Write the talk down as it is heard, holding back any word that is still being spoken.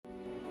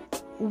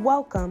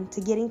Welcome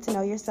to Getting to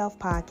Know Yourself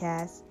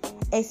podcast,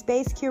 a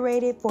space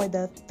curated for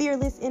the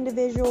fearless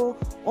individual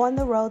on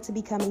the road to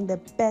becoming the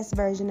best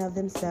version of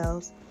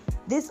themselves.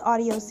 This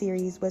audio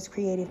series was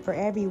created for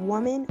every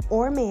woman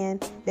or man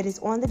that is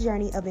on the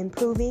journey of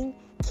improving,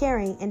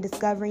 caring, and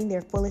discovering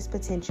their fullest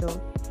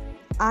potential.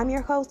 I'm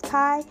your host,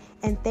 Kai,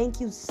 and thank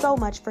you so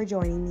much for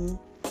joining me.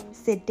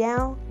 Sit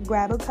down,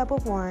 grab a cup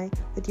of wine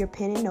with your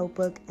pen and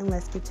notebook, and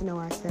let's get to know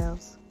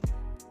ourselves.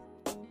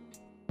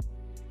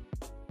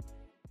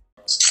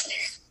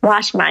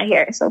 Wash my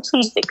hair, so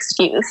please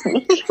excuse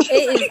me.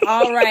 It is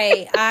all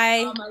right.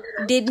 I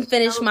didn't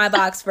finish my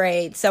box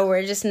braid, so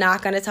we're just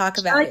not going to talk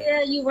about it. Oh,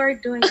 yeah, you were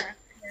doing that.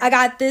 I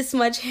got this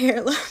much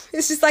hair left.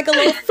 It's just like a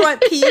little front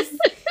piece,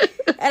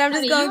 and I'm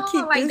just going to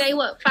keep like this. day,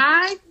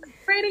 5?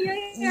 Braiding your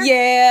hair?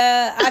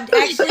 Yeah, I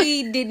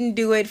actually didn't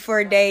do it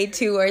for day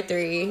 2 or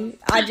 3.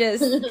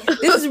 This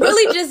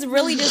is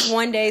really just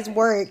one day's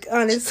work,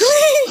 honestly.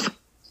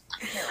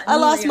 I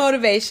lost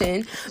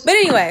motivation. But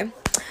anyway,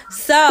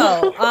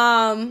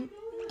 so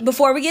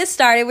before we get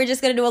started, we're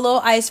just going to do a little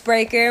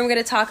icebreaker. We're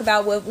going to talk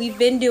about what we've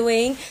been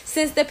doing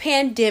since the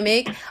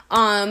pandemic.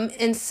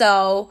 And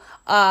so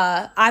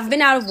I've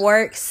been out of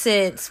work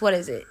since, what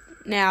is it?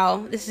 Now,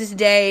 this is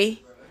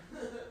day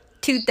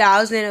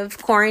 2000 of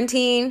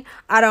quarantine.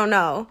 I don't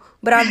know.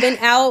 But I've been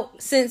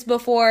out since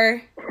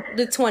before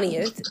the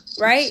 20th,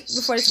 right?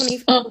 Before the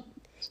 20th.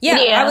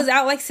 Yeah, I was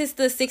out like since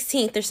the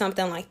 16th or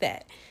something like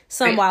that.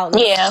 Some wild.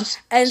 Yeah.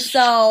 And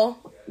so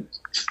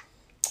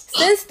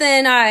since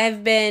then, I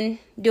have been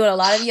doing a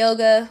lot of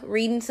yoga,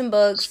 reading some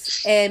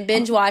books, and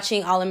binge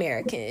watching All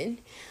American.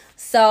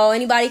 So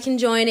anybody can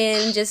join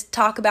in and just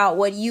talk about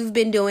what you've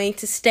been doing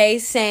to stay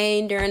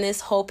sane during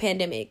this whole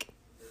pandemic.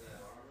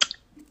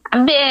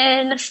 I've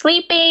been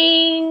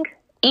sleeping,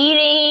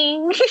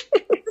 eating,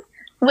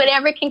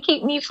 whatever can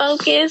keep me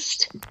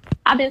focused.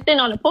 I've been sitting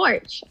on the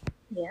porch.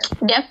 Yeah.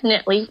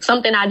 Definitely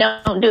something I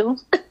don't do.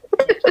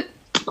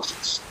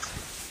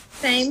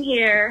 Same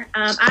here.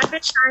 I've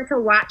been trying to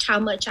watch how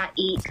much I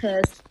eat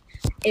because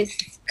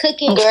it's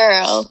cooking,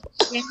 Girl.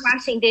 and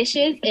washing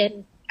dishes,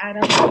 and I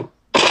don't do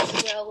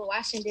well with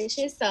washing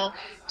dishes. So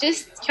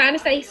just trying to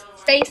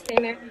stay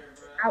centered,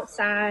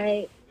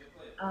 outside,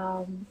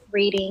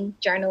 reading,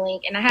 journaling,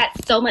 and I had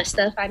so much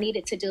stuff I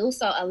needed to do,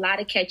 so a lot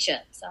of catch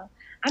up. So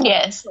I'm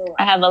thankful.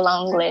 I have a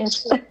long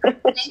list.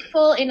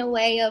 Thankful in a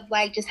way of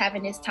like just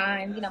having this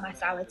time, my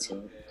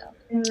solitude. So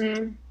it's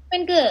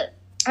been good.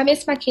 I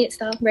miss my kids,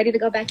 though. I'm ready to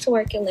go back to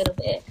work in a little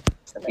bit.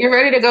 You're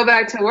ready to go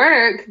back to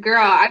work?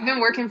 Girl, I've been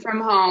working from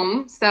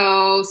home,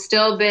 so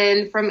still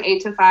been from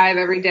 8 to 5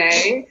 every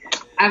day.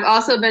 I've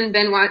also been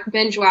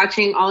binge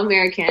watching All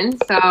American,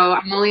 so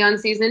I'm only on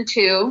season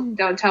 2.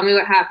 Don't tell me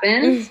what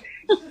happens.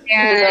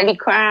 You're going to be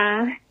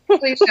crying.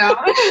 Please don't.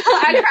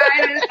 I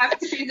cried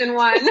after season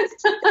 1.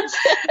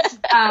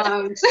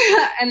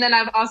 And then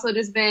I've also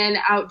just been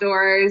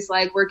outdoors,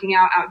 like working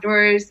out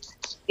outdoors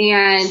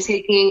and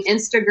taking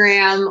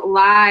Instagram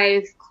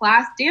live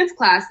dance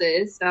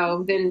classes. So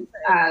I've been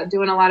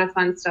doing a lot of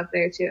fun stuff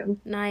there too.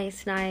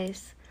 Nice.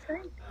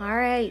 All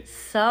right,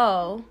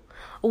 so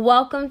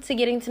welcome to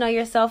Getting to Know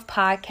Yourself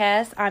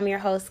podcast. I'm your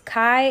host,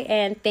 Kai,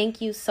 and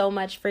thank you so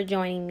much for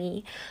joining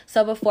me.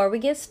 So before we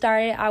get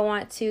started, I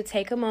want to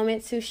take a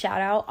moment to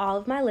shout out all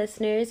of my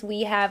listeners.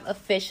 We have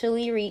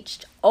officially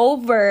reached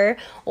over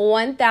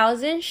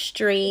 1,000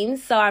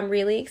 streams, so I'm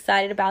really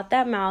excited about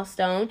that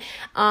milestone.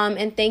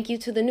 And thank you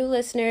to the new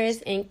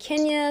listeners in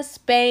Kenya,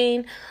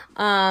 Spain,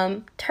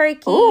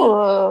 Turkey,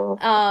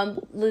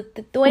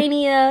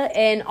 Lithuania,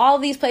 and all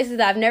these places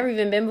that I've never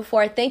even been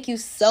before. Thank you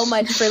so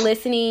much for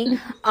listening.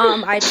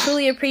 I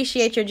truly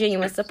appreciate your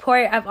genuine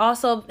support. I've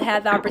also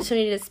had the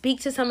opportunity to speak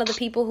to some of the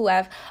people who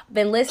have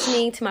been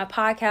listening to my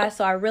podcast,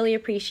 so I really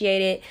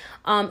appreciate it.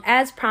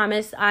 As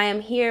promised, I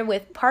am here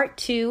with part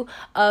 2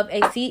 of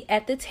A Seat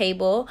at the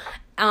Table,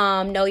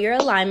 Know Your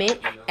Alignment,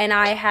 and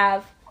I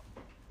have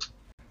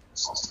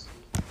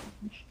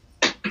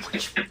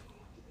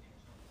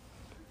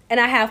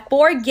And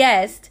 4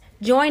 guests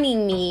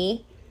joining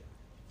me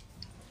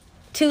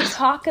to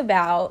talk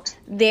about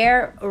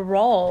their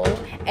role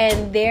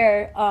and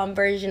their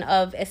version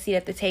of A Seat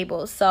at the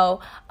Table.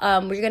 So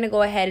we're going to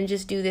go ahead and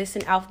just do this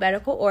in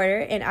alphabetical order.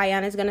 And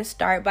Ayana's going to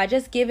start by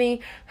just giving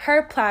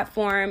her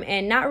platform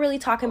and not really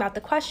talking about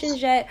the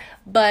questions yet,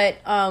 but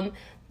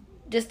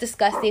just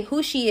discussing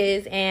who she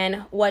is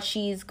and what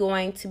she's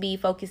going to be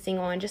focusing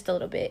on just a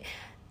little bit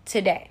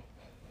today.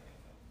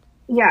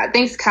 Yeah,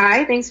 thanks,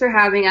 Kai. Thanks for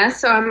having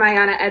us. So I'm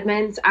Ayana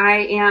Edmonds.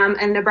 I am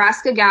a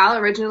Nebraska gal,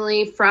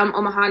 originally from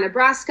Omaha,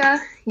 Nebraska.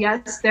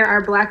 Yes, there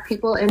are Black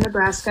people in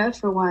Nebraska,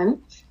 for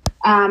one.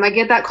 I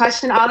get that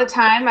question all the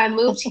time. I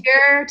moved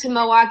here to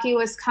Milwaukee,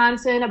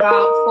 Wisconsin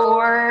about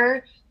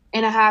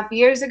 4.5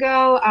 years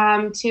ago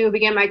to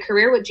begin my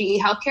career with GE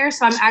Healthcare.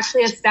 So I'm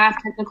actually a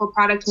staff technical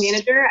product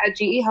manager at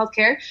GE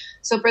Healthcare.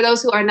 So for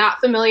those who are not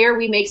familiar,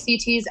 we make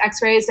CTs,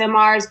 X-rays,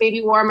 MRs,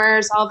 baby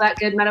warmers, all that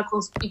good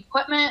medical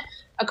equipment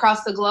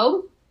across the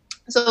globe.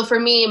 So for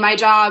me, my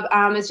job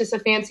is just a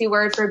fancy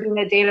word for being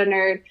a data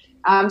nerd.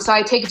 So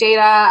I take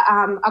data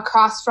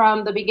across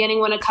from the beginning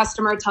when a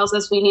customer tells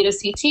us we need a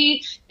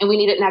CT and we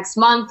need it next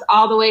month,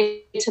 all the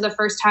way to the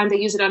first time they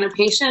use it on a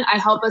patient. I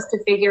help us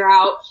to figure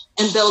out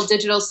and build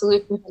digital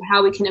solutions on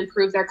how we can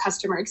improve their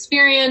customer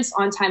experience,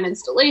 on-time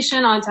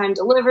installation, on-time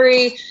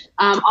delivery,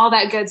 all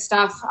that good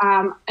stuff,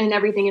 and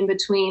everything in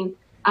between.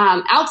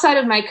 Outside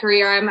of my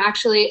career, I'm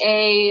actually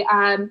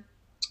a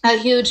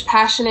huge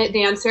passionate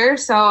dancer.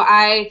 So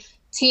I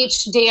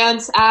teach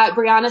dance at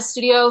Brianna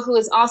Studio, who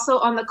is also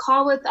on the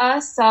call with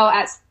us. So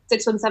at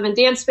 617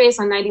 Dance Space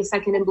on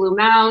 92nd and Blue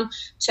Mound.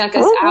 Check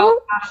us out.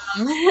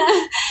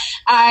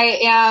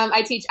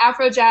 I teach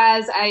Afro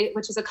jazz,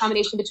 which is a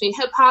combination between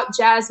hip hop,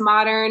 jazz,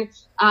 modern,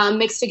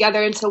 mixed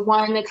together into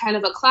one kind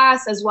of a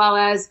class, as well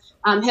as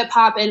hip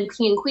hop and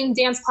king and queen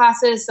dance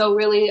classes. So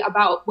really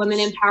about women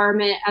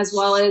empowerment, as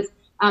well as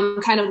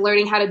kind of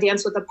learning how to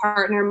dance with a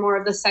partner, more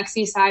of the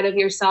sexy side of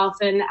yourself,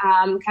 and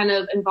kind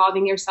of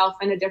involving yourself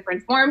in a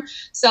different form.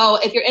 So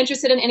if you're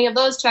interested in any of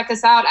those, check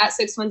us out at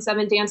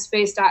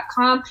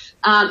 617dancespace.com.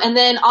 And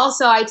then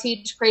also I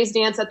teach praise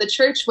dance at the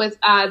church with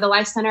the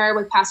Life Center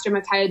with Pastor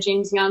Micaiah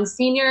James Young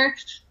Sr.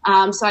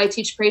 So I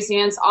teach praise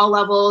dance, all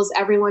levels.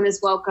 Everyone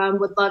is welcome.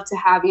 Would love to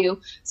have you.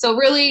 So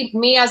really,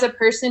 me as a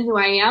person who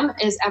I am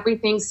is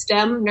everything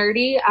STEM,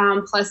 nerdy,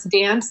 plus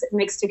dance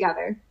mixed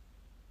together.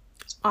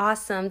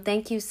 Awesome.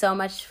 Thank you so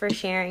much for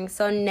sharing.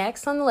 So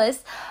next on the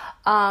list,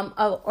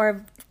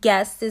 our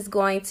guest is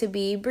going to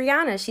be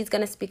Brianna. She's going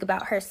to speak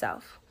about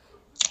herself.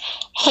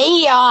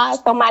 Hey, y'all.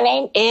 So my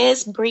name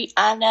is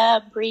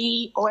Brianna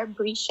Bree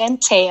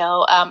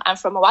Chantel. I'm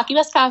from Milwaukee,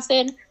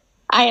 Wisconsin.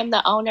 I am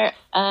the owner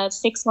of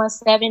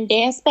 617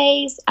 Dance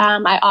Space.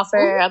 I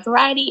offer a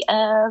variety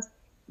of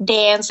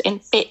dance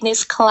and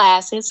fitness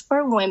classes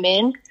for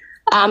women.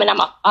 And I'm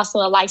also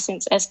a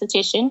licensed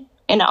esthetician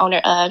and the owner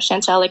of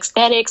Chantel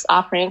Aesthetics,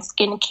 offering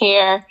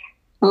skincare,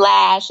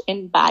 lash,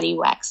 and body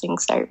waxing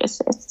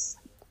services.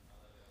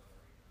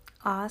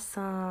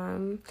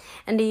 Awesome.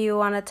 And do you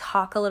want to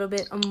talk a little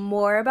bit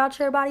more about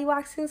your body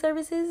waxing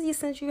services?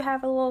 Since you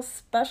have a little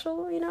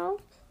special,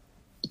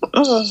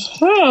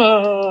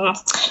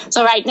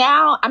 So right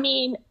now,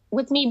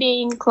 with me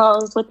being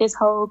closed with this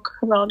whole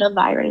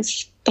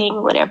coronavirus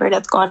thing, whatever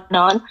that's going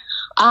on,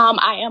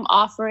 I am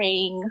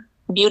offering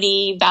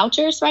beauty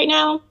vouchers right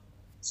now.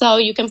 So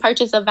you can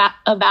purchase a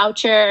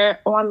voucher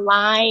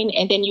online,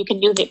 and then you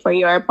can use it for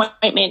your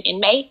appointment in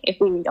May, if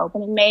we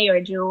reopen in May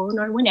or June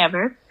or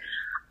whenever.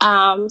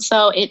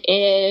 So it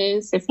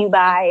is, if you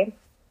buy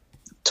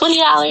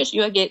 $20,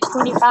 you'll get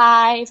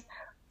 $25,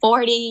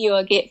 $40,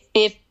 you'll get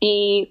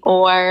 $50,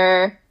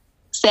 or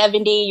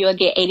 $70, you'll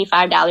get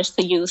 $85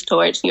 to use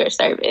towards your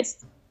service.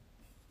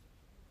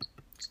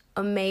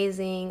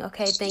 Amazing.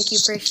 Okay, thank you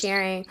for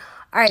sharing.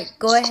 All right,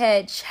 go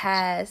ahead,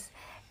 Chaz,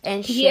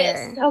 and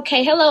share. Yes.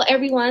 Okay. Hello,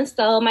 everyone.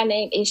 So my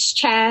name is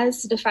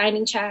Chaz,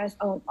 defining Chaz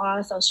on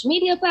all social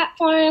media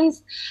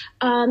platforms.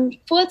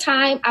 Full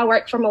time, I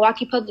work for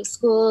Milwaukee Public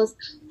Schools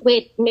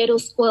with middle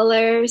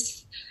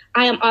schoolers.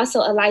 I am also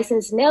a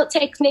licensed nail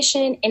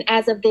technician, and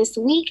as of this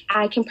week,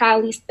 I can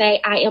proudly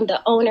say I am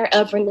the owner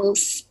of Renew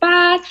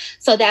Spa.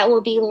 So that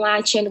will be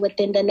launching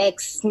within the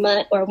next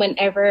month or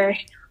whenever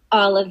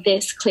all of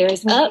this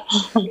clears up.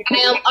 I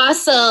am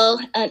also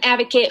an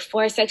advocate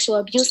for sexual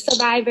abuse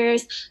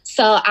survivors.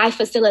 So I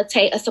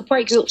facilitate a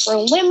support group for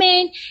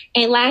women.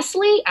 And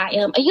lastly, I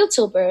am a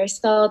YouTuber.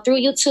 So through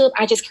YouTube,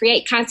 I just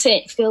create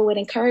content filled with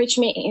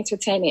encouragement and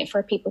entertainment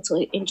for people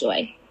to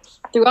enjoy.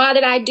 Through all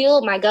that I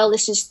do, my goal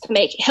is just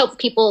to help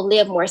people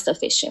live more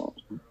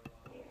sufficiently.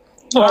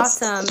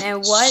 Awesome.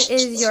 And what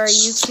is your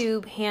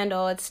YouTube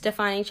handle? It's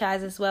Defining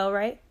Chaz as well,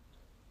 right?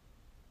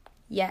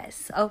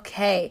 Yes.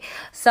 Okay.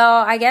 So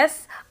I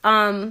guess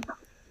some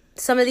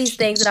of these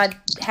things that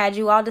I had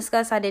you all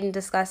discuss, I didn't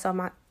discuss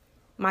on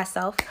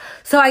myself.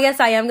 So I guess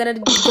I am going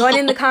to join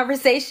in the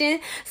conversation.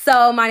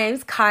 So my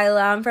name's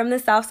Kyla. I'm from the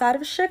south side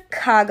of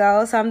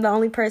Chicago. So I'm the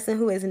only person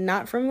who is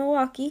not from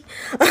Milwaukee.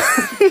 But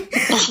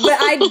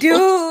I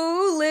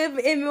do live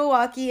in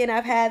Milwaukee, and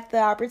I've had the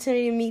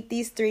opportunity to meet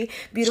these three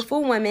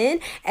beautiful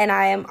women. And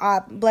I am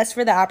blessed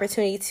for the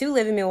opportunity to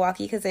live in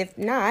Milwaukee, because if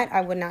not,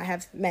 I would not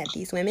have met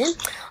these women.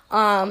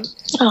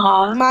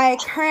 My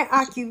current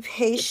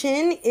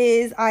occupation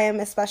is I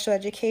am a special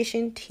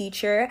education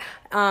teacher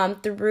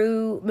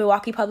through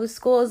Milwaukee Public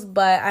Schools,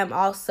 but I'm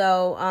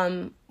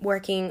also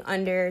working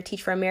under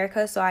Teach for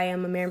America, so I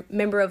am a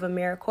member of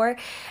AmeriCorps,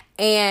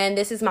 and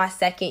this is my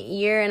second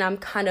year, and I'm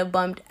kind of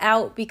bummed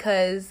out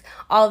because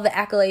all of the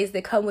accolades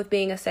that come with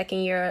being a second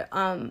year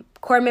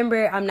Corps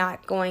member, I'm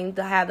not going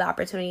to have the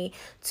opportunity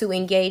to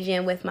engage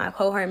in with my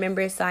cohort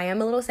members, so I am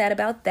a little sad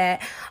about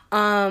that.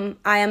 I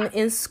am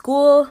in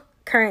school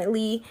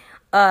currently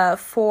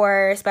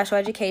for special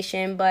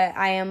education, but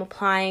I am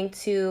applying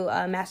to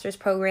master's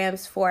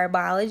programs for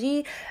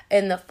biology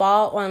in the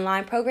fall,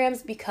 online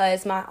programs,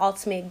 because my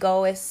ultimate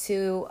goal is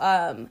to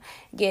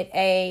get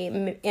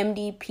a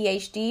MD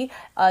PhD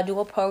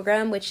dual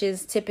program, which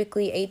is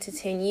typically 8 to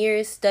 10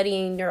 years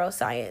studying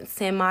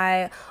neuroscience, and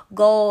my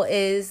goal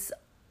is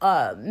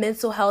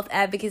mental health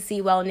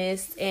advocacy,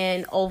 wellness,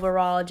 and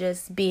overall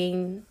just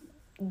being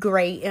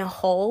great and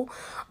whole.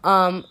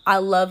 I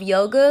love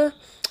yoga.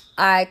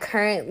 I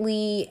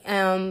currently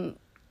am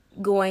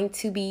going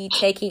to be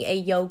taking a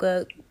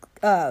yoga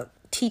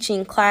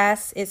teaching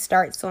class. It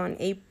starts on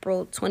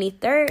April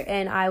 23rd,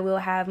 and I will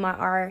have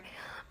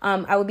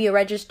I will be a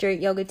registered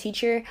yoga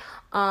teacher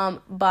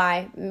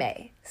by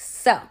May.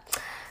 So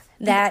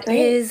that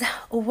is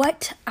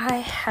what I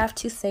have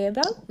to say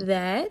about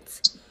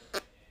that.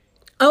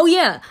 Oh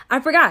yeah, I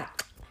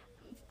forgot.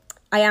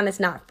 Ayana's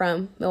not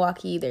from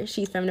Milwaukee either.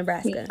 She's from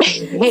Nebraska.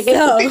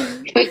 So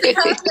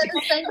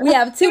we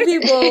have two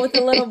people with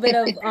a little bit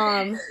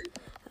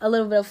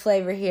of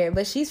flavor here,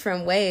 but she's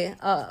from way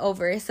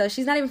over, so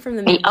she's not even from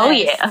the Midwest. Oh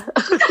yeah.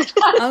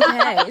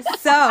 Okay,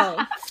 so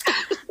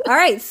all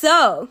right,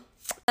 so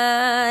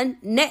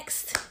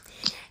next,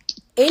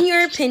 in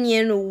your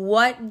opinion,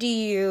 what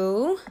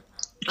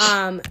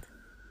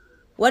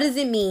does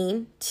it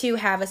mean to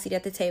have a seat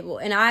at the table?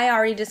 And I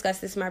already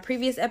discussed this in my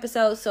previous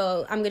episode,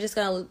 so I'm just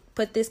going to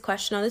put this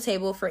question on the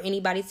table for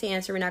anybody to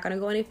answer. We're not going to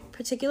go in any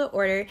particular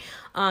order.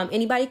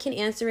 Anybody can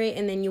answer it,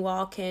 and then you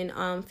all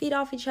can feed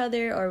off each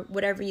other or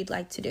whatever you'd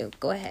like to do.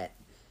 Go ahead.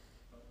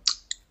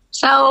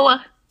 So,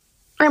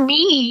 for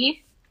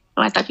me,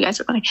 I thought you guys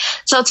were going.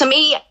 So, to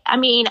me, I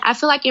mean, I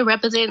feel like it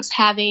represents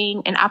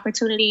having an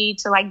opportunity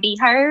to, like, be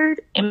heard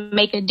and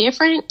make a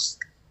difference.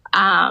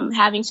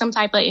 Having some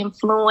type of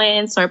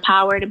influence or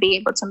power to be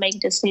able to make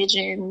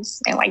decisions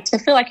and like to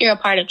feel like you're a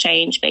part of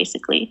change,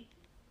 basically.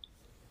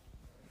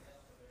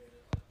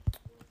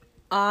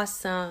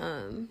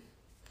 Awesome.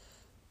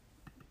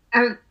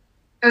 I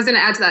was going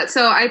to add to that.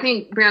 So I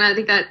think, Brianna, I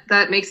think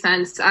that makes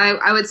sense.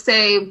 I would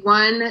say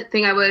one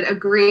thing I would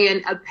agree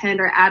and append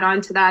or add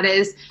on to that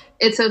is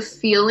it's a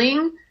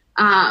feeling.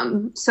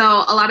 So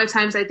a lot of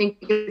times I think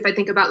if I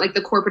think about like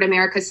the corporate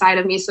America side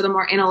of me, so the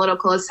more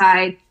analytical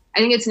side, I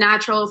think it's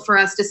natural for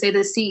us to say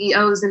the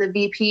CEOs and the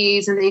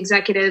VPs and the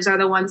executives are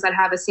the ones that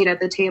have a seat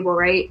at the table,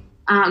 right?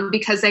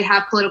 Because they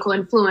have political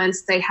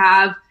influence. They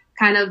have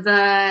kind of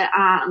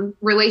the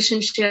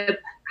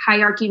relationship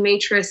hierarchy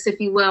matrix, if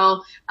you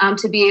will,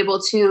 to be able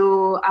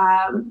to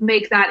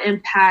make that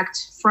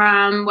impact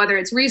from whether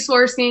it's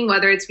resourcing,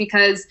 whether it's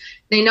because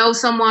they know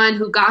someone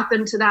who got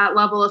them to that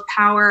level of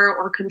power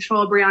or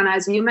control, Brianna,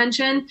 as you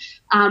mentioned.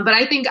 But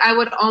I think I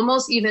would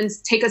almost even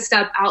take a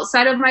step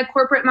outside of my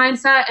corporate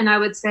mindset. And I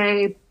would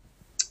say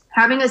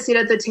having a seat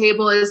at the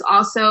table is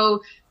also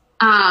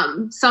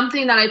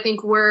something that I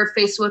think we're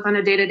faced with on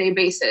a day-to-day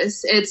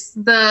basis. It's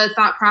the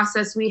thought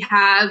process we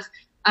have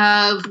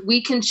of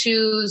we can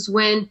choose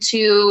when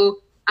to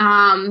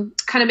kind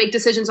of make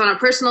decisions on a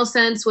personal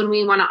sense, when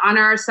we want to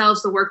honor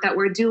ourselves, the work that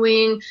we're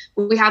doing.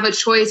 We have a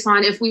choice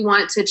on if we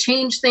want to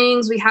change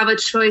things. We have a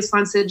choice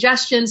on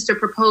suggestions to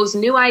propose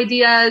new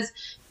ideas,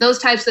 those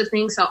types of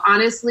things. So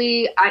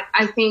honestly,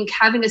 I think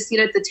having a seat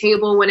at the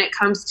table when it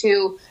comes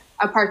to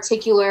a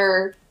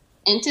particular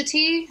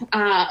entity,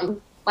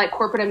 like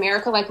corporate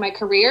America, like my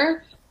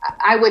career,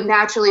 I would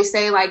naturally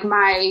say like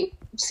my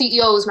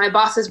CEOs, my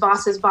boss's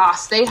boss's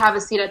boss, they have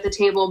a seat at the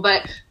table.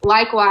 But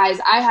likewise,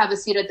 I have a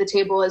seat at the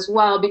table as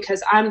well,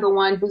 because I'm the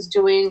one who's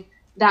doing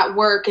that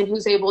work and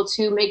who's able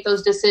to make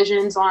those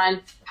decisions on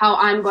how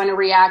I'm going to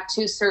react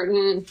to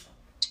certain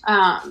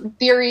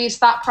theories,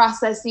 thought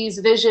processes,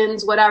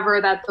 visions,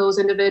 whatever that those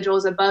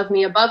individuals above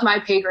me, above my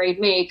pay grade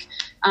make,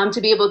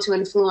 to be able to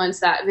influence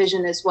that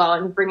vision as well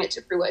and bring it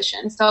to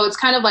fruition. So it's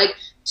kind of like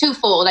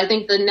twofold. I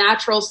think the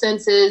natural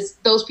sense is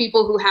those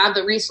people who have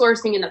the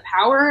resourcing and the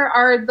power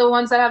are the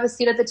ones that have a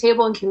seat at the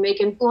table and can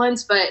make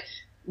influence, but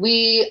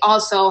we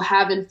also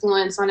have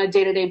influence on a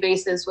day-to-day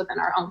basis within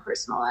our own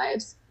personal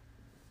lives.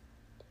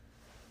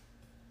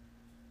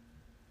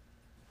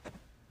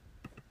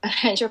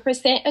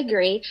 100%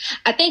 agree.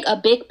 I think a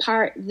big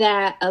part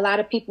that a lot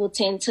of people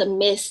tend to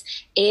miss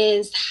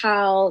is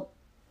how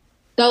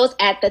those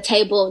at the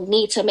table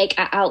need to make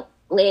an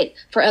outlet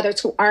for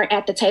others who aren't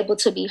at the table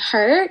to be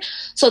heard.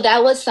 So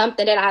that was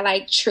something that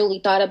I truly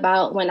thought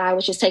about when I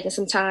was just taking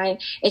some time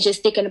and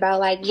just thinking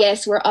about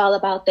yes, we're all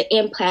about the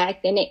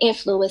impact and the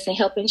influence and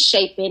helping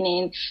shaping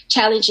and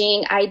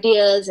challenging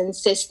ideas and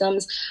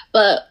systems.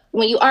 But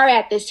when you are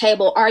at this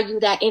table, are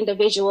you that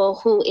individual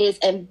who is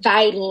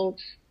inviting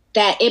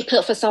that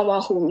input for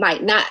someone who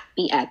might not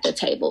be at the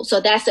table?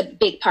 So that's a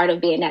big part of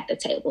being at the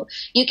table.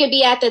 You can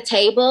be at the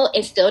table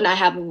and still not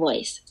have a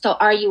voice. So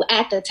are you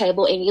at the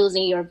table and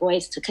using your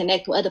voice to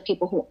connect with other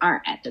people who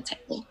aren't at the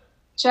table?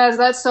 Chaz,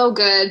 that's so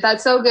good.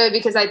 That's so good,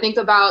 because I think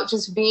about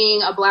just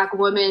being a Black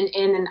woman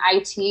in an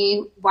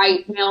IT,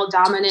 white, male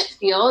dominant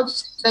field.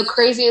 The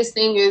craziest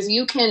thing is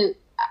you can,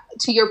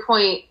 to your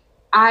point,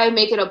 I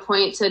make it a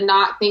point to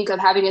not think of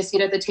having a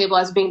seat at the table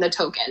as being the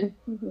token.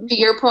 Mm-hmm. To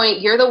your point,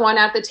 you're the one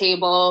at the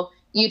table.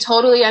 You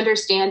totally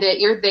understand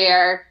it. You're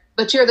there,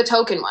 but you're the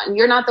token one.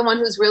 You're not the one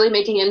who's really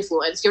making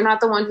influence. You're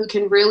not the one who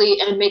can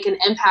really make an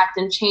impact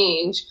and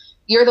change.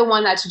 You're the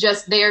one that's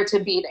just there to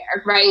be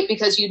there, right?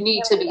 Because you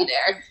need to be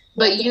there.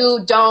 But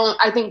you don't,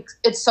 I think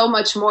it's so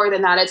much more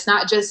than that. It's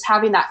not just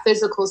having that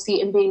physical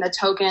seat and being a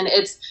token.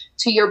 It's,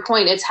 to your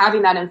point, it's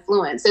having that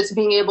influence. It's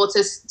being able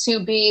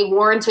to be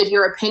warranted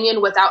your opinion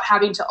without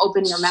having to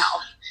open your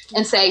mouth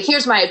and say,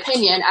 here's my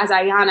opinion as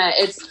Ayana.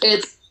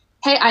 It's,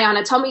 hey,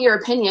 Ayana, tell me your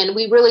opinion.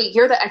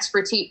 You're the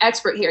expert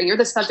here. You're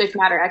the subject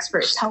matter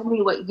expert. Tell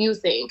me what you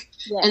think.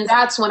 Yes. And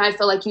that's when I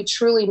feel like you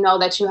truly know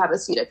that you have a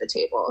seat at the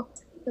table.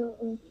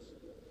 Mm-hmm.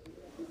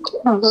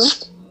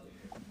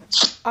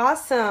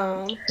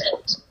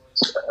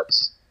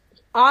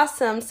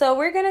 Awesome. So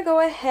we're going to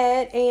go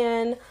ahead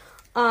and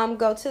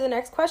go to the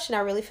next question. I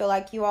really feel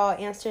like you all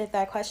answered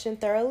that question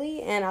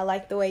thoroughly, and I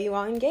like the way you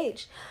all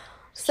engaged.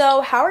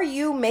 So how are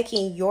you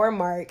making your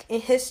mark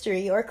in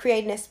history or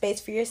creating a space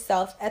for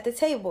yourself at the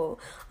table?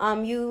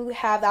 You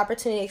have the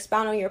opportunity to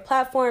expound on your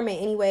platform in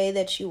any way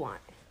that you want.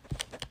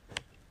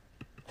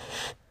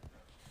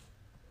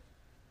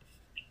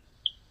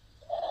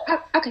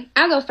 Okay,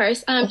 I'll go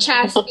first.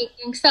 Chaz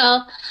speaking.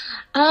 So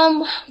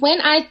when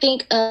I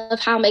think of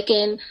how I'm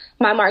making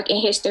my mark in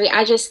history,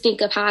 I just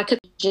think of how I could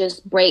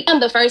just break. I'm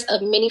the first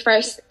of many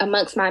firsts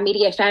amongst my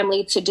immediate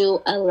family to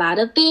do a lot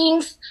of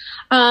things.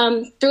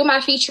 Through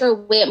my feature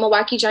with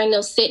Milwaukee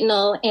Journal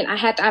Sentinel, and I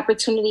had the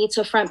opportunity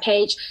to front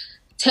page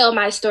tell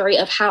my story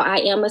of how I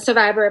am a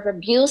survivor of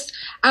abuse,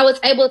 I was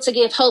able to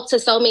give hope to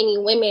so many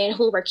women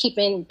who were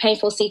keeping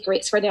painful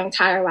secrets for their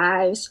entire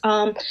lives.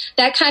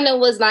 That kind of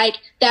was like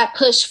that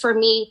push for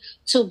me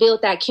to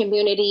build that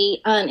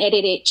community,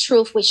 Unedited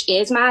Truth, which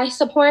is my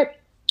support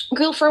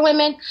group for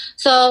women.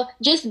 So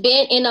just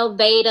being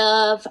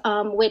innovative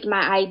with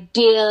my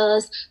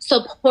ideas,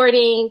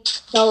 supporting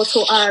those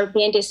who are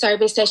being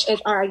disserviced, such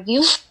as our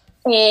youth,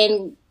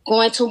 and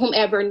going to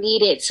whomever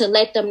needed to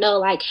let them know,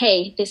 like,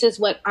 hey, this is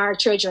what our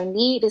children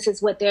need. This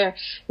is what they're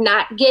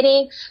not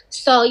getting.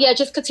 So, yeah,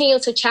 just continue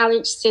to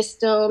challenge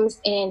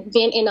systems, and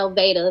being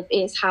innovative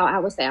is how I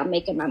would say I'm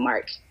making my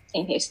mark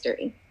in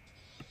history.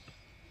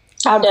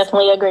 I'll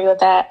definitely agree with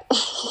that.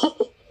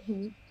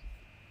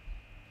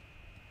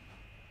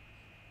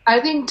 I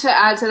think to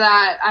add to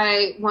that,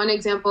 one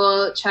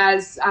example,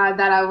 Chaz,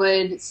 that I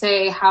would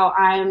say how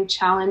I'm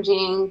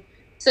challenging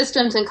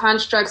systems and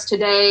constructs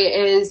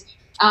today is,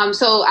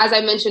 so as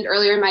I mentioned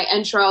earlier in my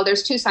intro,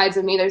 there's two sides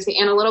of me. There's the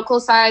analytical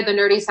side, the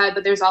nerdy side,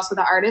 but there's also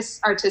the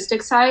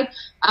artistic side.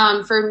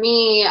 For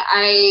me,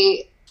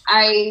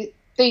 I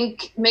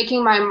think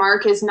making my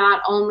mark is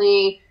not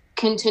only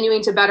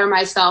continuing to better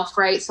myself,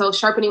 right? So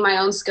sharpening my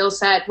own skill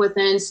set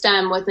within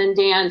STEM, within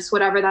dance,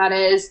 whatever that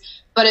is,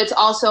 but it's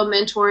also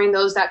mentoring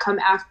those that come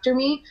after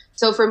me.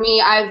 So for me,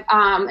 I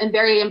am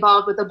very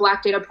involved with the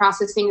Black Data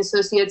Processing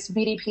Associates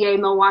BDPA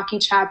Milwaukee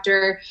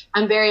chapter.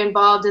 I'm very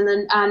involved in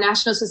the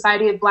National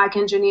Society of Black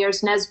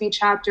Engineers NSBE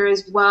chapter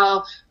as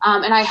well.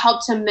 And I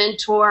help to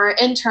mentor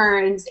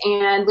interns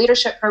and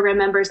leadership program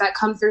members that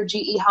come through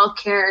GE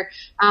Healthcare,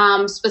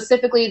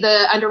 specifically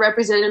the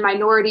underrepresented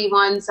minority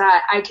ones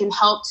that I can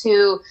help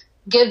to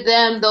give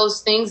them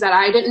those things that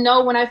I didn't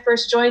know when I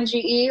first joined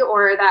GE,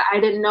 or that I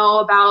didn't know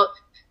about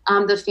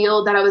the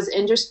field that I was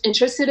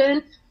interested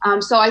in.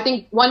 So I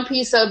think one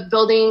piece of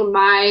building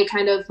my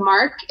kind of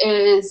mark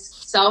is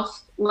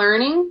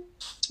self-learning,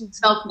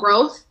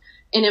 self-growth,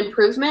 and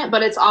improvement,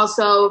 but it's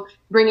also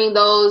bringing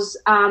those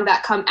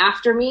that come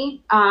after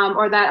me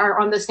or that are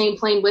on the same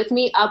plane with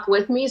me, up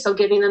with me, so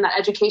giving them that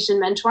education,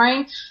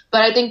 mentoring.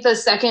 But I think the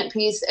second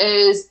piece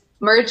is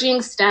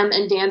merging STEM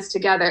and dance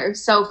together.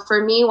 So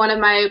for me, one of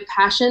my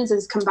passions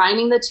is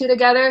combining the two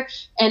together.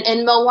 And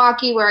in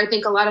Milwaukee, where I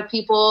think a lot of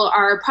people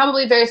are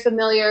probably very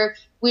familiar,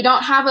 we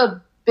don't have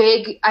a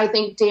big, I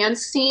think,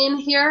 dance scene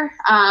here.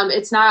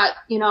 It's not,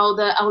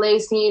 the LA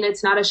scene.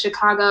 It's not a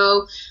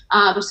Chicago.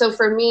 So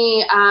for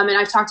me, and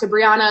I've talked to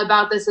Brianna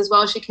about this as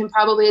well, she can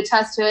probably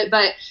attest to it,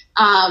 but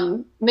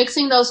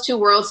mixing those two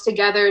worlds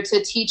together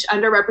to teach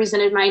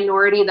underrepresented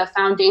minority the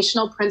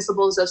foundational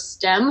principles of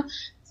STEM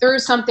through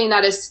something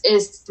that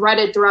is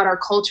threaded throughout our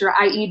culture,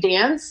 i.e.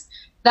 dance,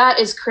 that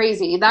is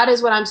crazy. That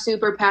is what I'm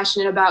super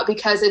passionate about,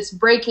 because it's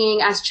breaking,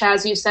 as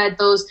Chaz, you said,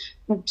 those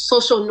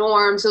social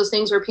norms, those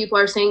things where people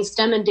are saying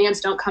STEM and dance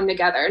don't come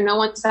together. No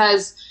one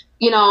says,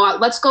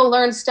 let's go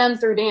learn STEM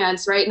through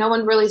dance, right? No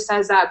one really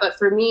says that. But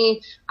for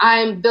me,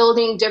 I'm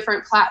building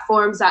different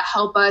platforms that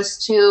help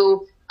us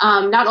to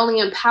not only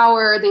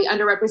empower the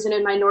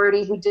underrepresented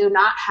minority who do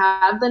not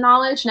have the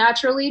knowledge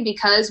naturally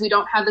because we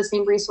don't have the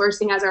same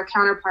resourcing as our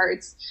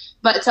counterparts,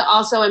 but to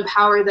also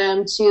empower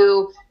them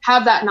to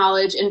have that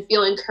knowledge and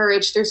feel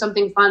encouraged through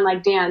something fun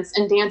like dance.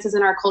 And dance is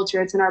in our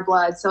culture, it's in our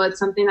blood. So it's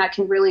something that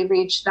can really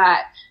reach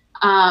that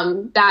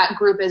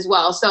group as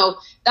well. So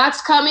that's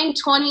coming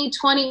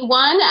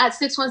 2021 at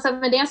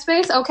 617 Dance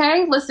Space.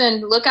 Okay,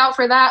 listen, look out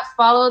for that.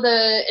 Follow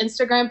the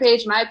Instagram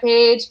page, my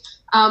page.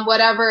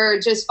 Whatever,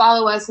 just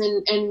follow us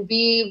and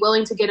be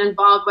willing to get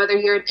involved, whether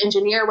you're an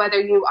engineer, whether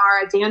you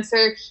are a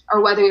dancer,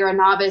 or whether you're a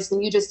novice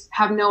and you just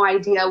have no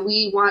idea.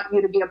 We want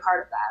you to be a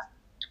part of that.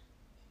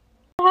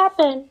 What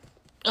happened?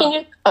 Can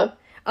you?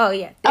 Oh,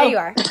 yeah. There you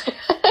are.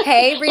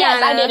 Hey, Brianna.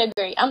 Yes, I did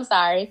agree. I'm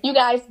sorry. You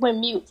guys went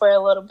mute for a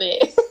little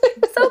bit.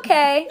 It's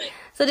okay.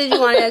 So did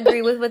you want to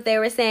agree with what they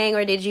were saying,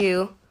 or did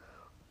you?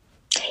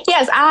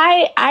 Yes,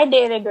 I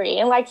did agree.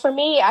 And like for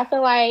me, I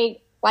feel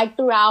like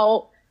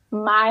throughout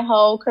my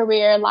whole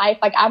career life,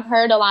 like I've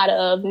heard a lot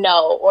of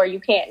no, or you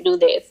can't do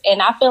this.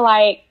 And I feel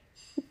like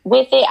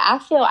with it, I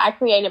feel I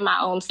created my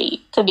own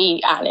seat, to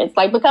be honest.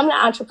 Like becoming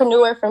an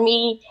entrepreneur for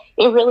me,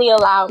 it really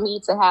allowed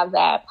me to have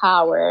that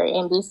power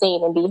and be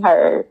seen and be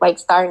heard. Like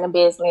starting a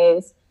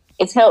business,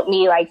 it's helped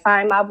me like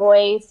find my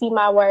voice, see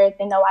my worth,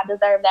 and know I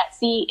deserve that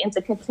seat and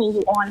to continue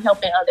on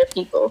helping other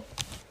people.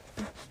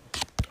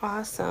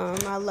 Awesome.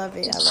 I love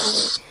it.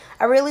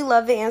 I really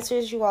love the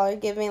answers you all are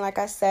giving, like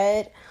I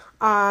said.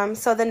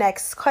 So the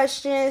next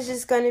question is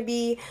just going to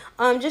be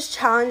just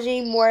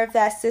challenging more of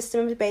that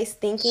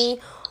systems-based thinking.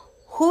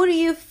 Who do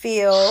you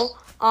feel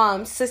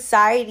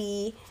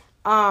society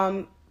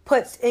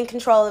puts in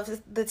control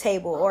of the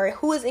table, or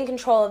who is in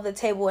control of the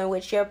table in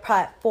which your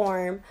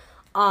platform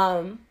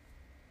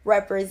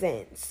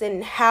represents,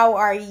 and how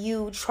are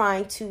you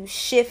trying to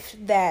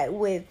shift that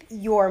with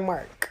your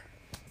mark?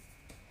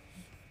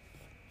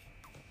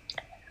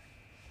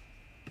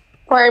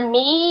 For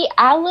me,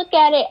 I look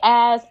at it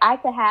as I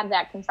could have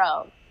that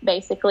control,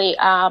 basically.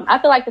 I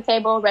feel like the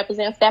table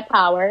represents that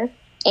power,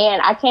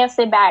 and I can't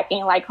sit back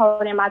and like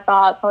hold in my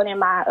thoughts, hold in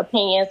my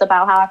opinions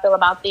about how I feel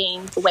about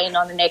things, waiting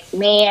on the next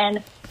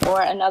man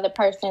or another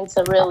person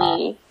to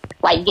really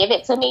like give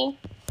it to me.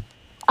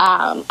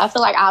 I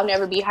feel like I'll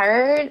never be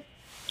heard.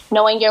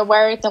 Knowing your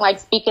worth and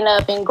like speaking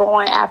up and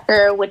going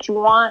after what you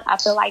want, I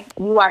feel like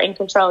you are in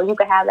control. You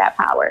can have that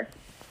power.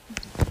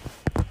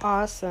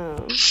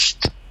 Awesome.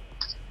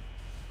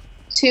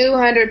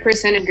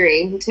 200%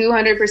 agree.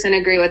 200%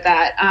 agree with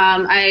that.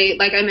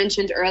 Like I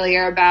mentioned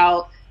earlier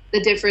about the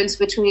difference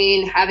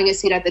between having a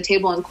seat at the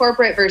table in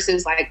corporate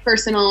versus like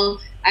personal.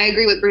 I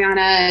agree with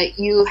Brianna.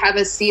 You have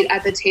a seat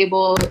at the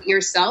table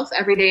yourself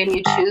every day, and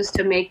you choose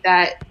to make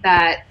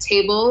that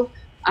table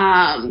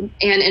and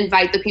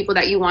invite the people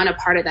that you want a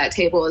part of that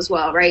table as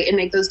well, right? And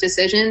make those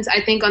decisions.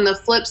 I think on the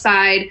flip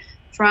side,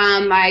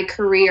 from my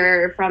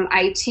career, from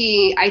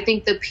IT, I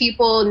think the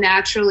people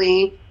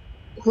naturally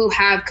who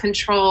have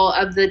control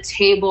of the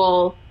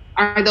table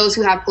are those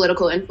who have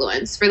political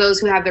influence, for those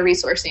who have the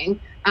resourcing.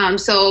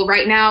 So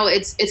right now,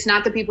 it's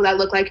not the people that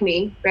look like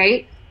me,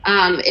 right?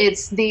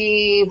 It's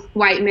the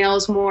white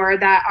males more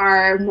that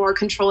are more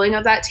controlling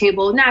of that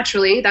table.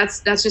 Naturally,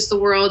 that's just the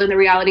world and the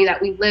reality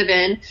that we live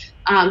in.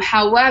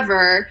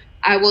 However,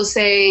 I will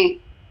say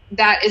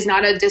that is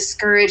not a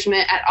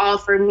discouragement at all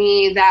for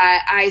me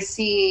that I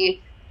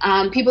see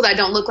people that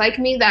don't look like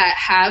me that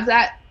have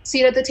that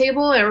seat at the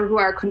table, or who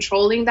are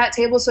controlling that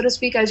table, so to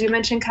speak, as you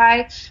mentioned,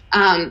 Kai.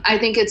 I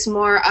think it's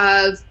more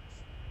of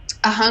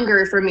a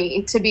hunger for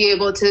me to be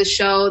able to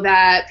show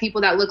that people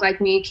that look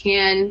like me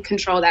can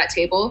control that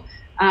table.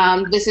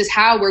 This is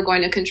how we're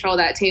going to control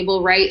that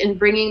table, right? And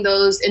bringing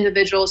those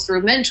individuals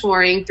through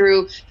mentoring,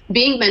 through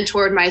being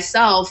mentored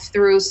myself,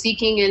 through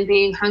seeking and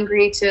being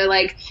hungry to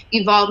like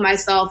evolve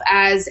myself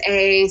as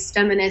a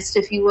STEMinist,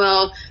 if you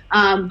will.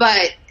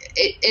 But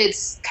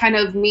it's kind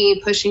of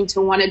me pushing to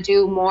want to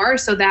do more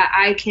so that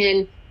I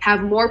can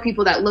have more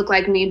people that look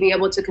like me be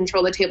able to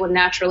control the table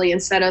naturally,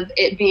 instead of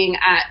it being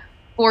at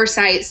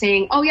foresight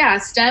saying, oh yeah,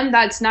 STEM,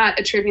 that's not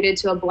attributed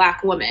to a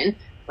Black woman,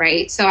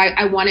 right? So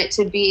I want it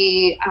to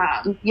be,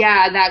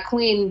 that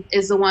queen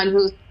is the one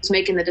who's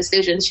making the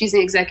decisions. She's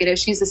the executive,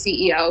 she's the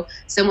CEO,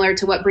 similar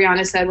to what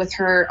Brianna said with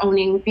her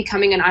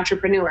becoming an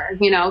entrepreneur.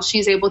 You know,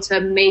 she's able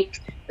to make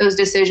those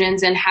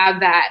decisions and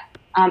have that.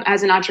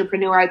 As an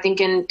entrepreneur, I think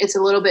it's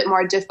a little bit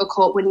more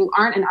difficult when you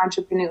aren't an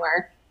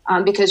entrepreneur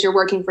because you're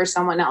working for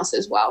someone else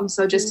as well.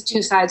 So just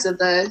two sides of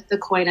the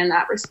coin in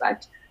that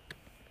respect.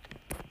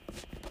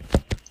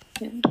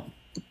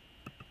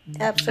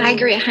 Absolutely. I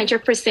agree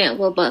 100%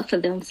 with both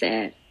of them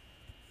said.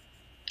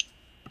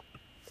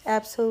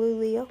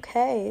 Absolutely.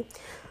 Okay.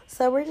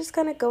 So we're just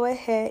going to go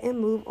ahead and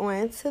move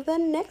on to the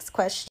next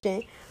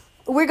question.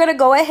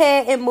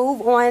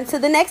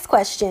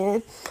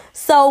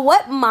 So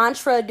what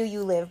mantra do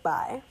you live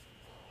by?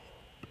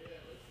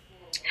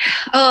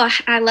 Oh,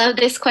 I love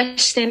this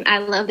question.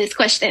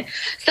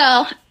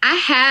 So I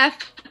have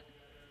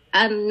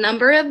a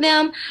number of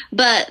them,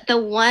 but the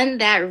one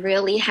that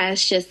really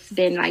has just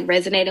been like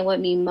resonating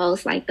with me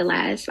most, like the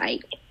last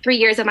 3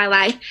 years of my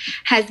life,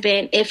 has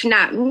been, if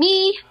not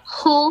me,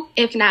 who?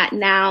 If not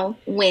now,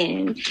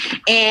 when?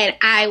 And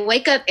I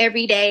wake up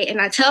every day and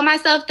I tell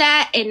myself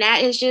that, and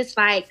that is just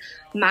like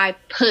my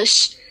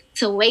push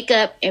to wake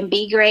up and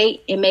be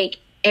great and make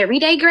every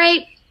day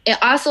great. It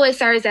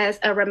serves as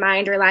a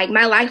reminder, like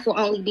my life will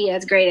only be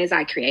as great as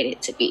I create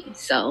it to be.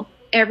 So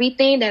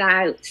everything that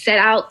I set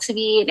out to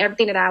be and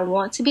everything that I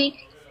want to be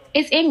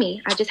is in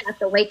me. I just have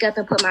to wake up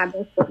and put my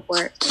best foot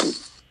forward.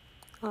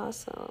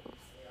 Awesome.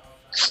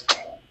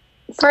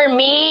 For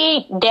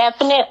me,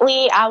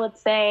 definitely, I would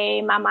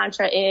say my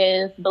mantra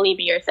is believe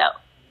in yourself.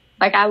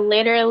 Like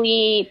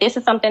this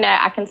is something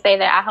that I can say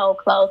that I hold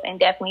close and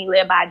definitely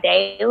live by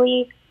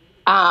daily.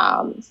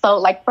 So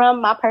like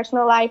from my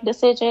personal life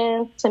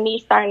decisions to me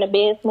starting a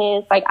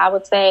business, like I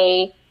would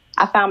say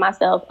I found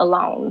myself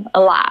alone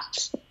a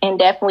lot and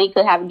definitely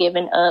could have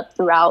given up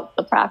throughout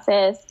the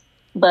process.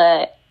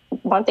 But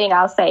one thing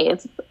I'll say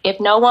is if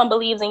no one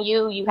believes in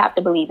you, you have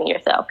to believe in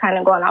yourself, kind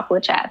of going off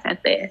what Chaz has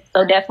said.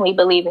 So definitely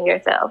believe in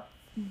yourself.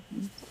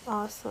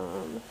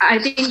 Awesome. I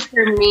think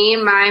for me,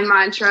 my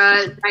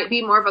mantra might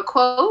be more of a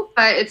quote,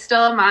 but it's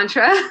still a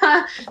mantra.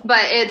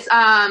 But it's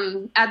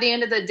at the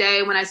end of the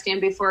day, when I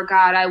stand before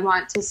God, I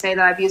want to say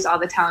that I've used all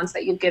the talents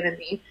that you've given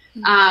me.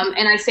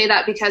 And I say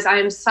that because I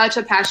am such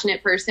a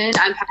passionate person.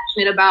 I'm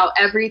passionate about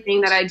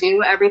everything that I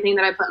do, everything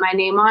that I put my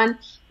name on,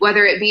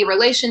 whether it be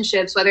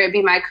relationships, whether it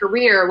be my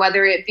career,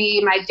 whether it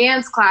be my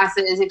dance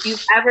classes. If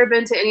you've ever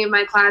been to any of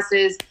my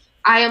classes,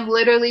 I am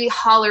literally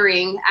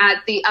hollering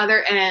at the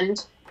other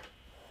end,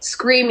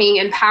 screaming,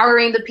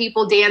 empowering the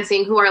people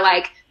dancing who are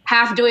like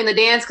half doing the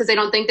dance because they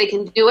don't think they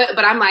can do it.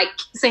 But I'm like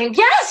saying,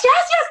 yes,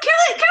 kill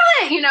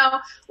it, you know,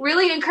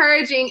 really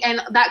encouraging. And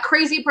that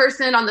crazy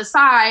person on the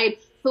side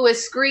who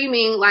is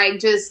screaming, like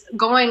just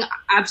going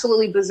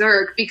absolutely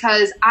berserk,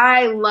 because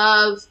I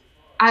love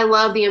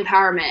the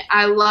empowerment.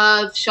 I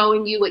love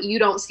showing you what you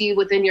don't see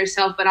within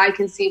yourself, but I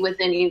can see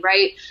within you,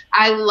 right?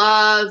 I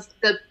love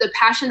the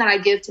passion that I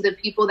give to the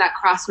people that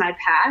cross my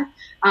path,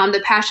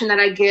 the passion that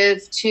I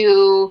give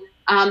to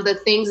the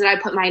things that I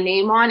put my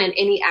name on in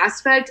any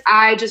aspect.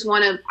 I just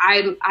want to,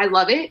 I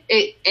love it.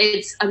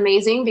 It's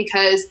amazing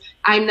because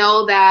I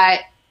know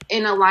that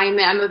in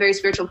alignment, I'm a very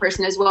spiritual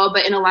person as well,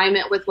 but in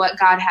alignment with what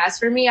God has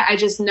for me, I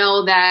just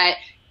know that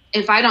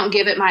if I don't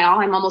give it my all,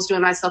 I'm almost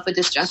doing myself a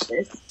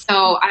disjustice.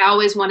 So I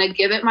always want to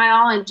give it my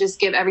all and just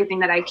give everything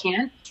that I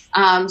can,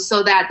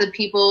 so that the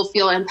people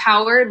feel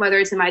empowered, whether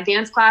it's in my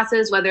dance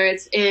classes, whether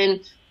it's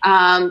in,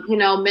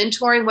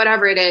 mentoring,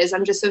 whatever it is.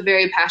 I'm just a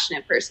very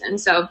passionate person.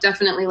 So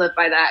definitely live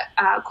by that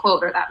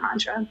quote or that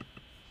mantra.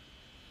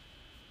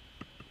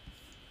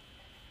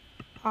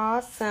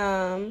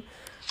 Awesome.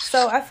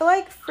 So I feel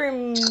like for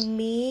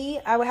me,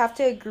 I would have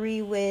to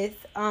agree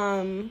with,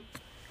 you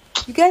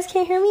guys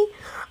can't hear me?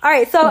 All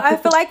right. So I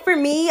feel like for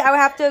me, I would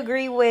have to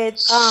agree with,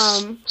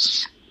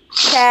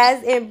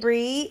 Chaz and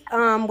Bree,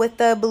 with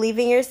the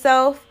believing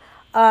yourself.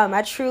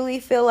 I truly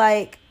feel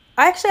like,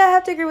 I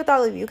have to agree with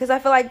all of you because I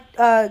feel like,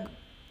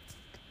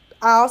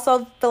 I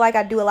also feel like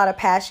I do a lot of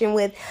passion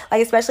with,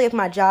 like, especially with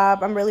my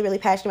job. I'm really, really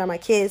passionate about my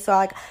kids. So,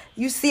 like,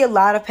 you see a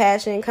lot of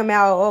passion come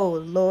out. Oh,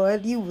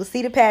 Lord, you will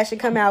see the passion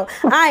come out.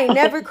 I ain't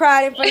never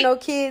cried in front of no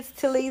kids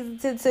till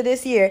to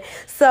this year.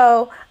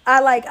 So,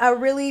 I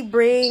really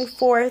bring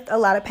forth a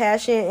lot of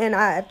passion, and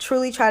I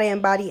truly try to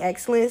embody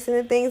excellence in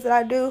the things that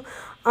I do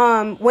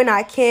when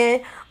I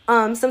can.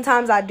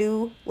 Sometimes I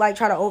do, like,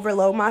 try to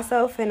overload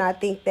myself, and I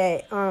think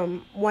that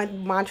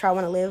one mantra I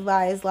want to live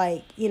by is,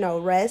 like,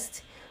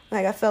 rest.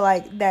 Like, I feel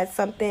like that's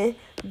something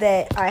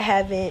that I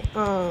haven't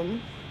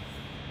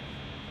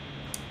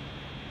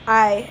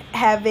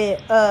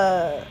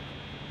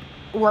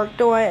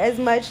worked on as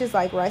much as,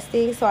 like,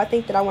 resting. So I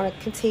think that I want to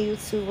continue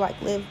to, like,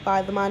 live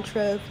by the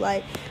mantra of,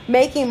 like,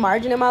 making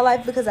margin in my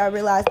life, because I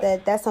realize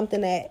that that's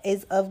something that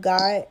is of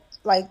God,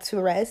 like,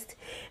 to rest.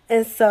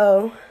 And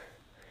so,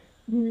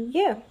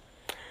 yeah.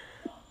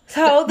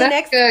 So the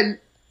next... Good.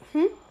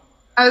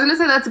 I was going to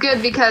say that's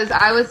good, because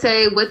I would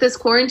say with this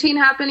quarantine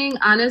happening,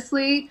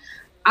 honestly,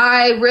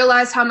 I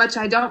realized how much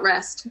I don't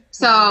rest.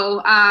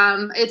 So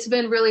it's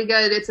been really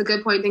good. It's a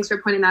good point. Thanks for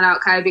pointing that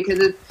out, Kai,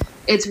 because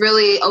it's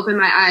really opened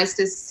my eyes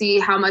to see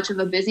how much of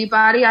a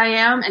busybody I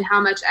am and how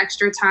much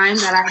extra time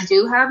that I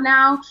do have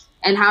now,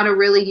 and how to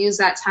really use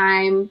that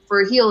time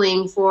for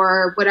healing,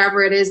 for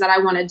whatever it is that I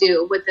want to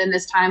do within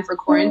this time for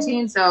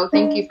quarantine. So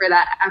thank you for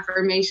that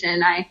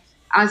affirmation. I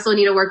also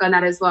need to work on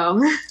that as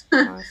well.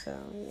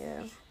 Awesome.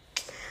 Yeah.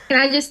 Can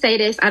I just say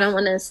this? I don't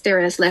want to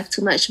stir us left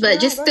too much, but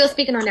just still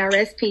speaking on that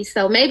rest piece.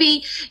 So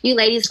maybe you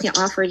ladies can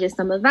offer just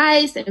some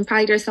advice, and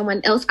probably there's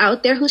someone else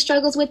out there who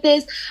struggles with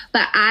this,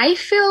 but I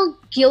feel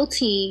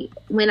guilty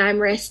when I'm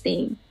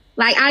resting.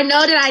 Like, I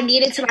know that I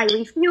needed to, like,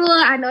 refuel.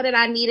 I know that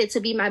I needed to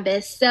be my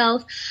best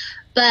self,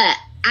 but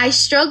I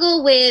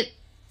struggle with,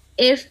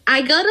 if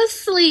I go to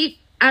sleep,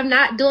 I'm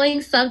not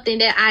doing something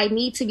that I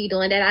need to be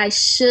doing, that I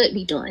should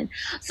be doing.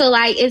 So,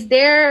 like,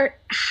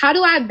 how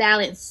do I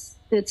balance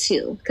the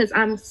two? Because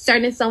I'm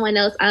certain someone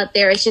else out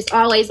there is just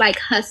always, like,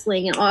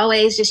 hustling and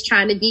always just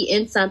trying to be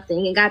in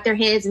something and got their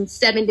hands in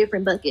 7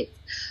 different buckets.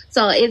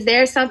 So is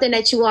there something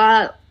that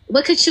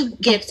what could you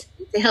give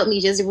to help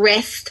me just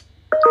rest?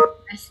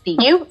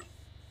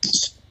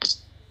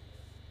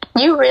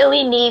 You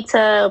really need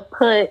to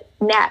put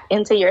nap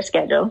into your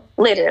schedule,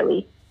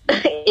 literally.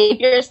 If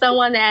you're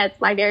someone that's,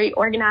 like, very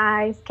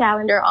organized,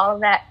 calendar, all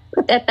of that,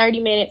 put that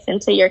 30 minutes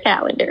into your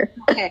calendar.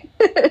 Okay.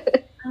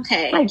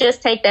 Okay. Like,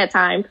 just take that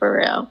time for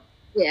real.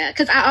 Yeah,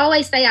 because I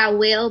always say I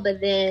will,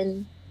 but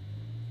then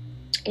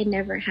it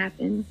never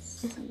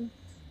happens. You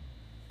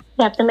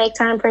have to make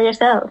time for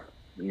yourself.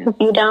 Yeah. If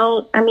you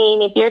don't,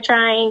 if you're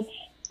trying,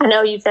 I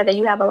know you said that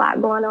you have a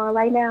lot going on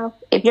right now.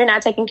 If you're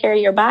not taking care of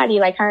your body,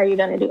 like, how are you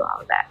going to do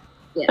all of that?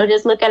 Yeah. So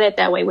just look at it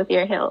that way with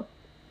your health.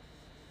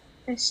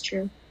 That's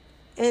true.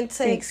 And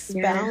to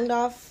expound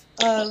off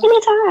of... Give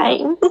me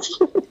time.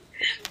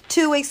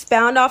 to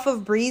expound off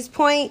of Bree's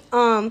point,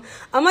 I'm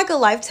like a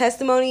life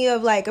testimony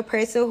of like a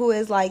person who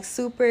is like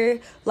super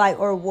like,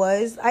 or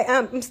was,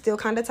 I'm still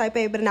kind of type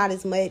A, but not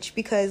as much,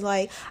 because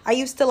like I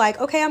used to like,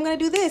 okay, I'm gonna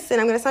do this and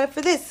I'm gonna sign up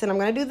for this and I'm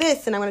gonna do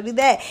this and I'm gonna do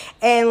that,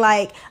 and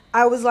like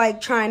I was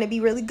like trying to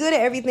be really good at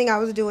everything I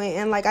was doing,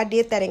 and like I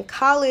did that in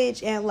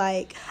college, and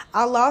like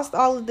I lost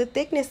all of the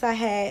thickness I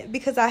had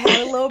because I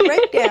had a little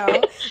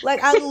breakdown.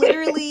 Like I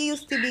literally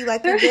used to be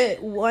like a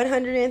good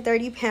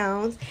 130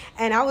 pounds,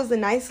 and I was a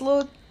nice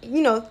little,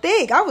 you know,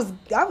 thick. I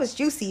was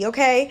juicy,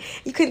 okay?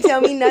 You couldn't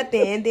tell me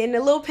nothing. Then the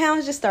little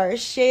pounds just started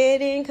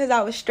shedding because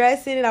I was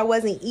stressing and I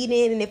wasn't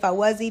eating, and if I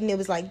was eating, it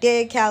was like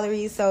dead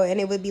calories. So, and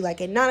it would be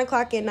like at 9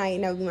 o'clock at night,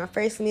 and that would be my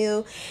first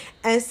meal.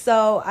 And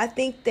so I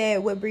think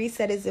that what Bree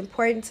said is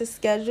important to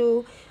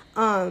schedule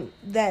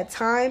that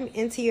time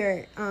into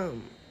your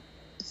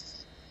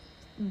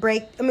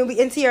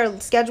into your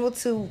schedule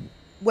to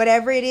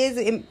whatever it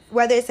is,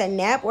 whether it's a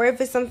nap or if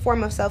it's some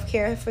form of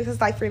self-care. Because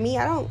like for me,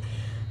 I don't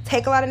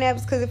take a lot of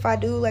naps, because if I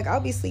do, like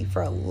I'll be asleep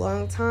for a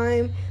long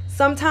time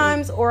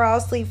sometimes, or I'll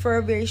sleep for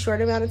a very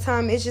short amount of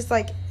time. It's just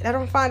like I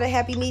don't find a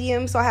happy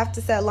medium, so I have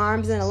to set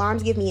alarms, and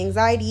alarms give me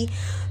anxiety.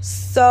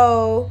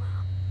 So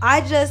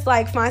I just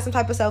like find some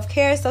type of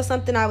self-care. So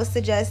something I would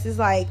suggest is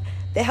like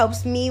that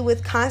helps me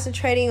with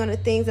concentrating on the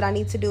things that I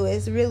need to do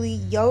is really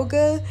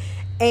yoga.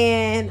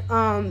 And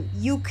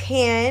you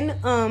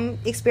can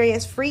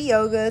experience free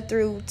yoga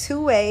through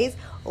 2 ways.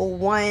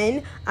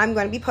 1, I'm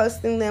going to be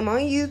posting them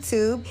on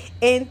YouTube.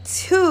 And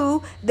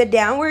 2, the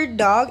Downward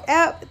Dog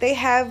app. They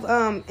have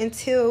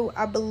until,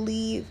 I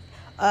believe,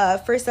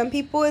 for some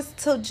people it's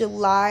till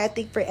July, I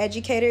think, for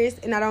educators.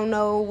 And I don't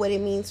know what it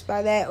means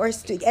by that. Or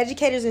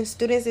educators and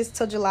students is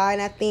till July.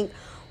 And I think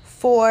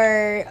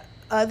for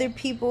other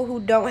people who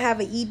don't have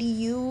an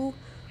EDU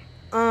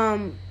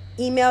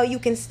email, you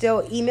can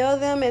still email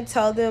them and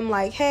tell them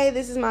like, hey,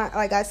 this is my,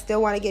 like, I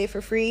still want to get it for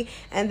free,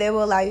 and they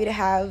will allow you to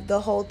have the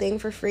whole thing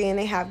for free. And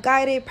they have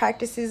guided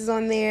practices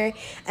on there,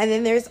 and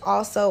then there's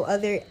also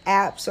other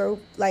apps or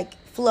like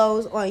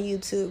flows on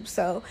YouTube.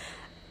 So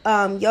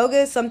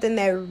yoga is something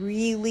that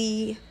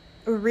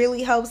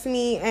really helps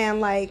me,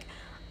 and like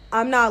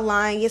I'm not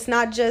lying, it's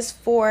not just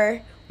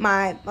for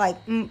my, like,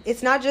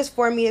 it's not just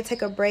for me to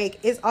take a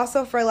break. It's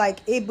also for, like,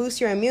 it boosts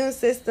your immune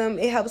system.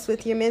 It helps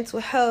with your mental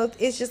health.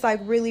 It's just, like,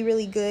 really,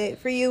 really good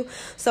for you.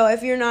 So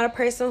if you're not a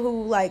person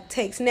who, like,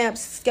 takes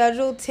naps,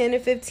 schedule 10 to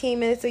 15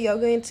 minutes of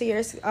yoga into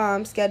your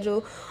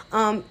schedule.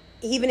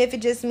 Even if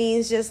it just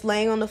means just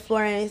laying on the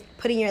floor and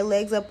putting your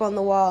legs up on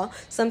the wall.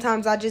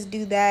 Sometimes I just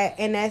do that,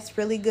 and that's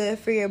really good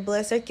for your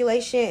blood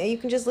circulation. And you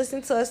can just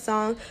listen to a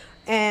song,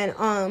 and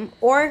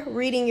or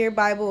reading your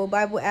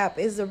Bible app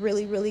is a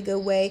really, really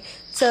good way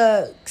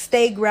to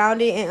stay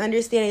grounded and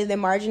understanding that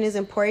margin is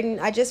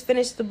important. I just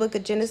finished the book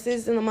of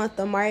Genesis in the month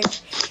of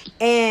March,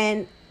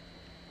 and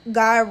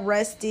God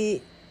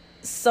rested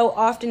so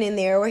often in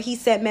there, or he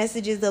sent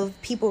messages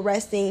of people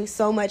resting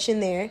so much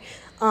in there.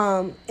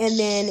 And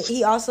then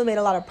he also made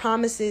a lot of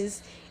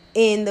promises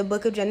in the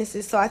book of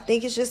Genesis. So I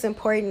think it's just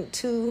important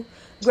to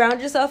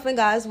ground yourself in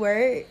God's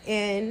word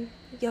and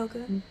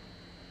yoga.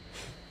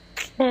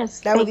 Yes,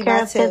 that would be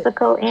my tip.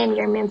 Physical and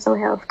your mental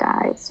health,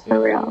 guys,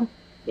 for real.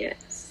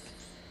 Yes,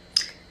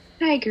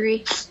 I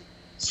agree.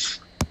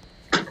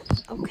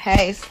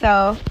 Okay,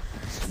 so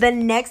the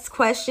next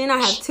question, I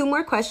have 2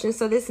 more questions.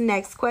 So this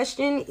next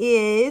question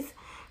is,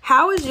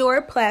 how is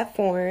your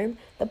platform,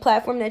 the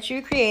platform that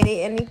you created,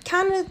 and you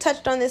kind of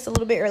touched on this a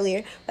little bit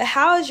earlier, but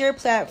how is your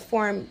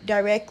platform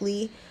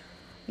directly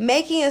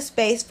making a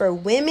space for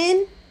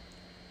women,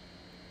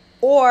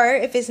 or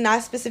if it's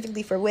not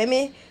specifically for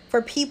women,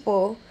 for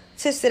people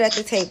to sit at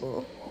the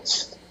table?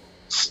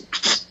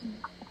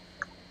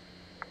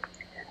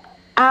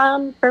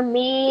 For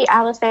me,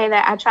 I would say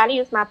that I try to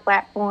use my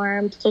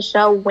platform to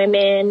show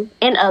women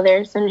and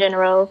others in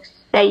general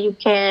that you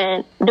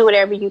can do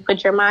whatever you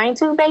put your mind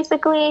to,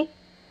 basically.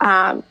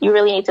 You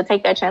really need to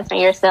take that chance on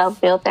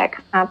yourself, build that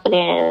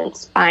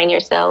confidence, find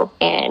yourself,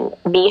 and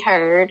be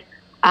heard.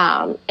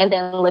 And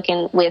then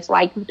looking with,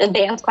 like, the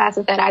dance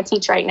classes that I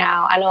teach right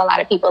now, I know a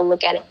lot of people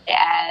look at it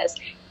as,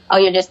 oh,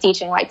 you're just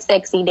teaching, like,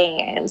 sexy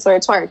dance or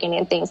twerking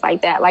and things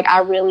like that. Like, I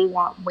really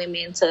want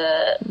women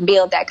to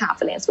build that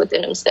confidence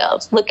within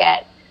themselves. Look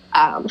at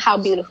how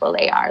beautiful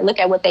they are. Look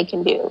at what they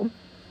can do.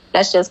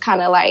 That's just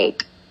kind of,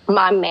 like,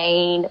 my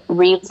main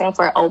reason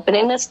for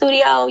opening the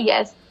studio.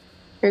 Yes,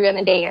 you're going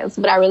to dance,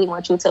 but I really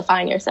want you to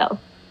find yourself.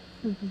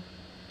 Mm-hmm.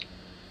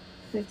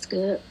 That's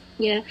good.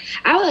 Yeah,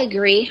 I would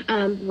agree,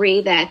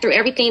 Ree, that through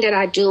everything that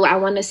I do, I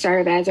want to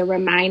serve as a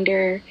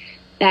reminder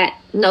that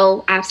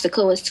no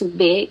obstacle is too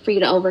big for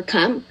you to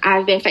overcome.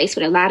 I've been faced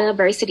with a lot of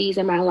adversities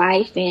in my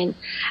life, and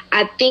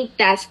I think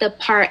that's the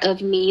part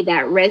of me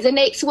that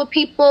resonates with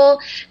people,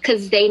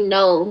 because they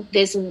know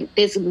this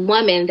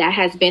woman that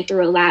has been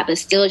through a lot but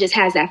still just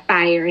has that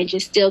fire and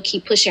just still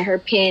keep pushing her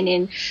pen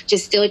and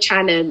just still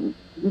trying to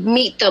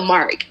meet the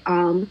mark.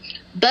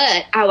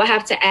 But I will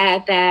have to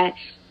add that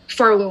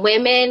for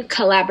women,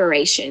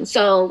 collaboration.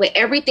 So with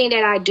everything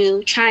that I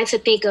do, trying to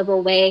think of a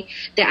way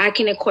that I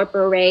can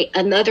incorporate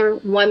another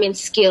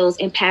woman's skills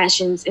and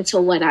passions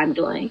into what I'm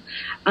doing.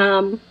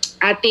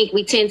 I think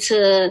we tend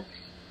to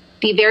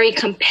be very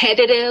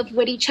competitive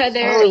with each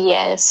other. Oh,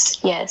 yes.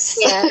 Yeah,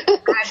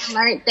 I've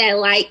learned that,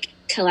 like,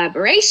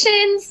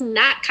 collaborations,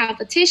 not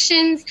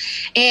competitions.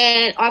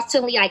 And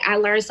often, like, I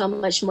learn so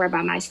much more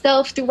about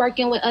myself through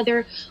working with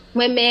other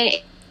women.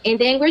 And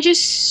then we're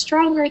just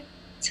stronger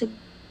together,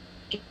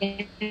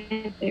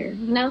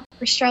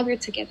 we're stronger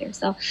together.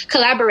 So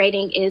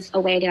collaborating is a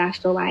way that I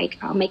feel like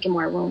I'm making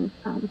more room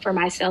for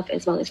myself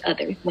as well as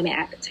other women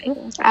at the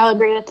table. I'll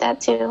agree with that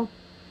too.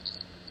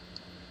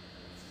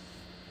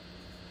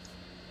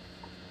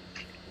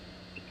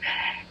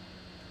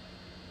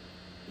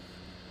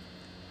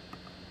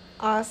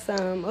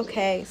 Awesome.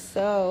 Okay,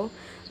 so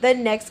the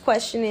next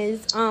question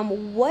is,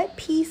 what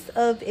piece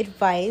of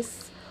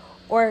advice,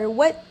 or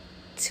what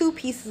 2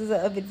 pieces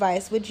of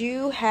advice would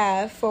you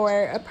have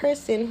for a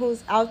person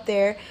who's out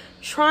there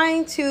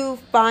trying to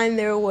find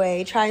their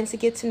way, trying to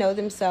get to know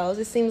themselves?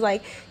 It seems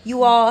like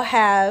you all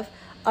have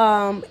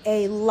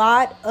a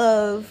lot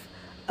of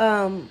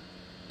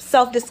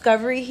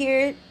self-discovery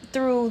here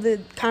through the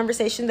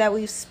conversation that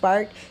we've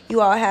sparked.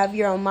 You all have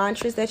your own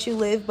mantras that you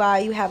live by.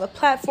 You have a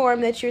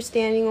platform that you're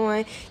standing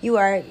on. You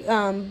are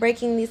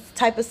breaking these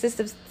type of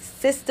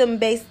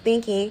system-based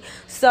thinking.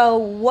 So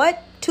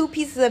what 2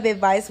 pieces of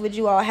advice would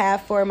you all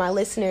have for my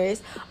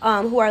listeners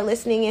who are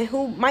listening and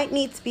who might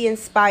need to be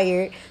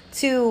inspired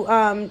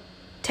to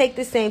take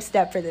the same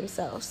step for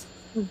themselves?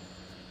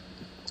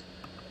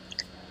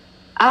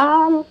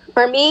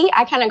 For me,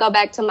 I kind of go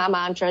back to my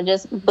mantra,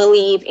 just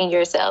believe in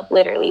yourself,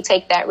 literally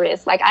take that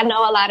risk. Like, I know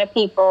a lot of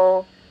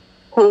people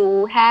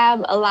who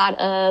have a lot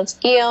of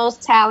skills,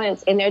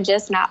 talents, and they're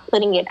just not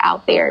putting it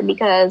out there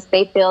because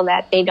they feel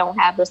that they don't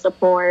have the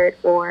support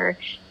or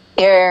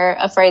they're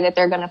afraid that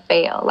they're going to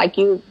fail. Like,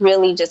 you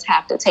really just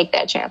have to take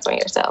that chance on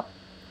yourself.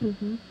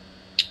 Mm-hmm.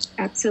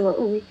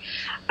 Absolutely.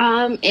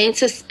 And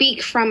to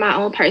speak from my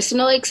own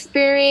personal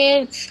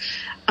experience,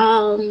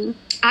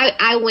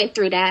 I went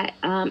through that.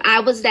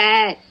 I was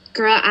that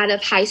girl out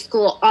of high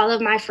school. All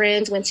of my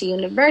friends went to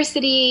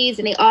universities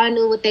and they all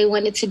knew what they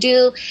wanted to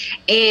do.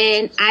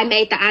 And I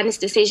made the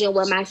honest decision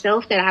with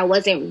myself that I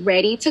wasn't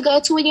ready to go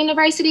to a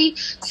university.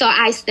 So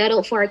I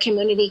settled for a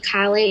community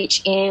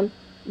college, and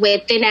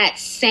within that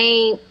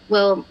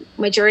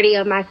majority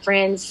of my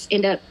friends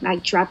end up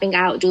like dropping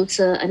out due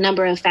to a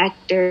number of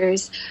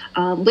factors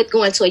with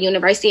going to a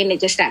university, and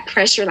just that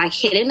pressure like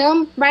hitting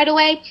them right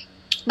away.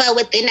 But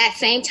within that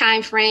same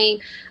time frame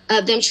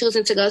of them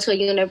choosing to go to a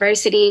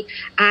university,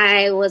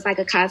 I was like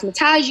a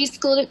cosmetology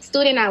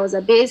student. I was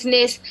a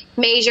business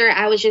major.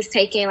 I was just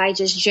taking like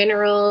just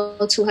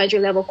general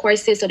 200 level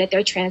courses so that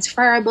they're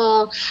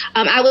transferable.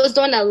 I was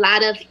doing a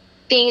lot of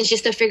things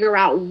just to figure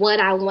out what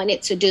I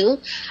wanted to do.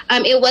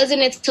 It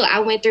wasn't until I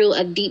went through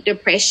a deep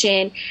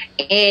depression,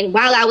 and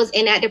while I was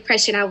in that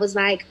depression, I was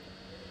like,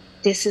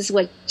 this is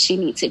what you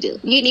need to do.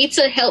 You need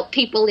to help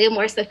people live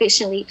more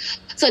sufficiently.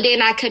 So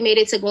then I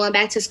committed to going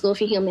back to school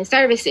for human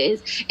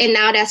services. And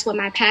now that's what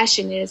my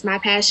passion is. My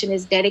passion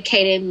is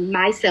dedicating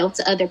myself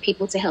to other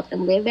people to help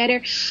them live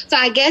better. So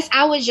I guess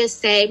I would just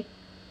say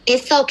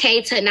it's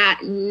okay to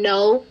not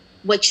know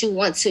what you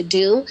want to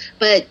do,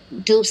 but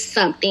do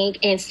something,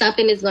 and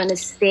something is going to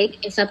stick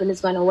and something is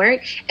going to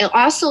work. And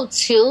also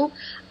too,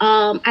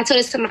 I tell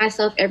this to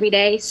myself every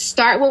day,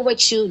 start with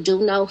what you do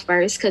know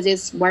first, because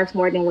it's worth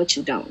more than what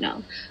you don't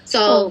know.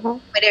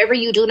 So whatever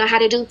you do know how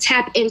to do,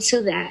 tap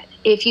into that.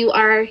 If you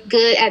are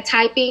good at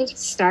typing,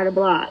 start a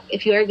blog.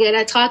 If you are good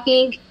at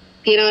talking,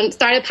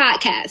 start a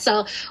podcast.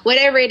 So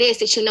whatever it is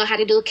that you know how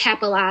to do,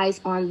 capitalize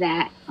on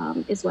that,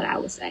 is what I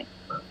would say.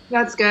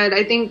 That's good.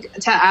 I think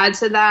to add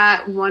to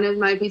that, one of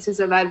my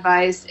pieces of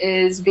advice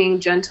is being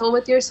gentle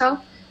with yourself.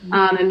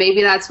 And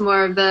maybe that's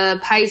more of the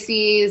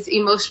Pisces,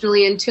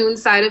 emotionally in tune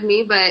side of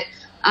me, but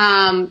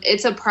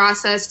it's a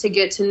process to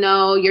get to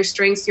know your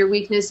strengths, your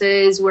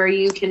weaknesses, where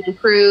you can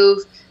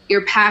improve,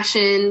 your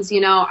passions.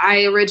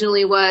 I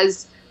originally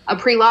was a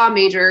pre-law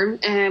major,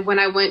 and when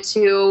I went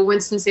to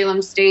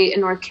Winston-Salem State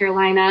in North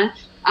Carolina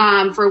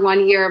for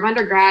 1 year of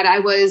undergrad, I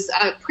was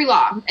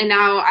pre-law, and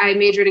now I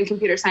majored in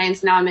computer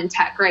science. Now I'm in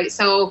tech, right?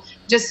 So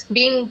just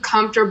being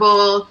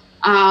comfortable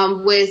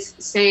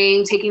with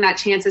taking that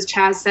chance, as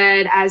Chaz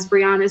said, as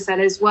Brianna said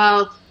as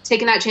well,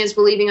 taking that chance,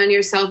 believing on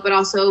yourself, but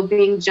also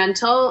being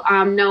gentle,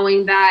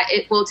 knowing that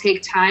it will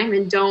take time,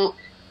 and don't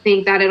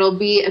think that it'll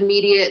be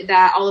immediate,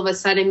 that all of a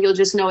sudden you'll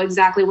just know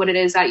exactly what it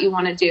is that you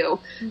want to do.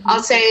 Mm-hmm.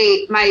 I'll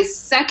say my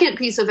second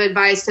piece of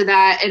advice to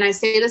that, and I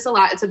say this a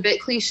lot, it's a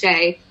bit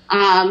cliche,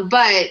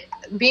 but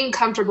being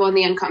comfortable in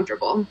the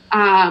uncomfortable.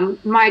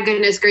 My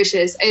goodness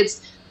gracious,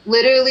 it's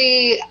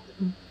literally,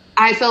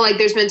 I feel like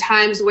there's been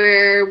times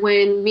where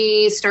when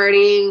me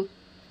starting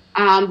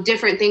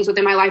different things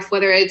within my life,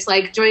 whether it's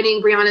like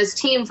joining Brianna's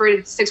team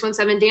for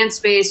 617 Dance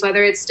Space,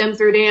 whether it's STEM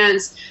Through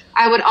Dance,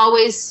 I would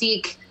always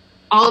seek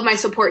all of my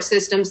support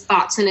systems,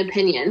 thoughts, and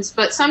opinions.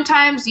 But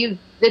sometimes you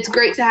it's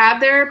great to have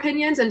their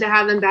opinions and to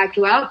have them back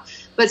you up.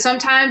 But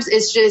sometimes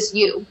it's just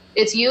you.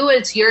 It's you.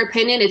 It's your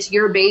opinion. It's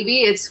your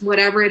baby. It's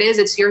whatever it is.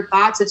 It's your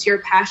thoughts. It's your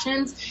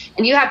passions.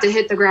 And you have to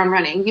hit the ground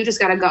running. You just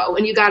got to go.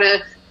 And you got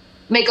to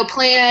make a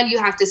plan. You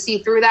have to see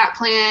through that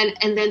plan.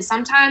 And then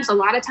sometimes, a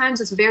lot of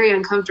times, it's very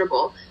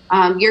uncomfortable.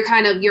 You're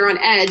on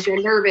edge.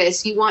 You're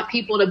nervous. You want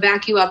people to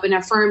back you up and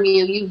affirm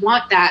you. You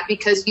want that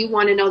because you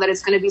want to know that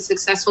it's going to be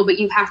successful, but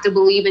you have to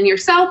believe in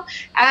yourself,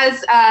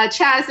 as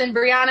Chaz and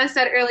Brianna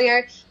said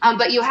earlier.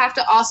 But you have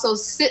to also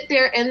sit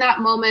there in that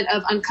moment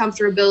of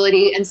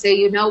uncomfortability and say,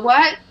 you know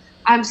what?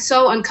 I'm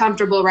so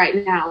uncomfortable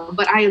right now,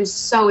 but I am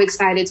so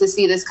excited to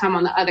see this come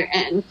on the other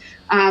end.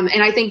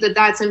 And I think that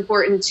that's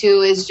important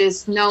too, is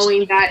just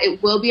knowing that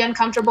it will be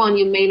uncomfortable and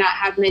you may not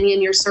have many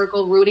in your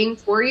circle rooting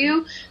for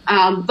you.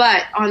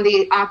 But on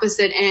the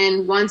opposite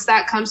end, once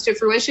that comes to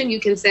fruition, you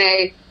can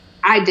say,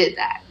 I did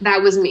that.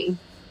 That was me.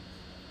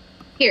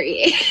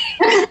 Period.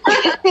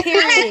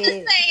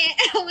 Period.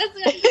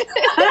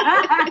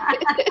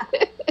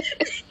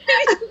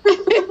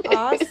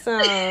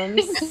 Awesome.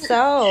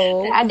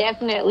 So I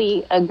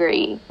definitely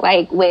agree,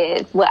 like,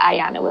 with what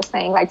Ayana was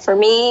saying. Like, for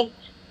me,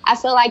 I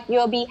feel like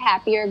you'll be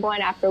happier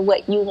going after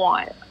what you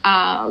want.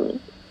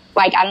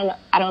 Like, I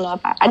don't know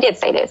if I did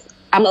say this.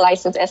 I'm a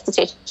licensed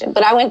esthetician,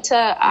 but I went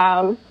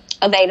to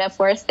Aveda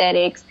for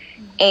aesthetics,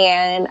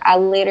 and I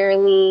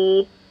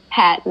literally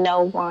had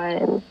no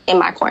one in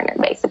my corner,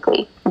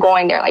 basically,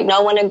 going there. Like,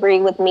 no one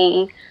agreed with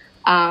me.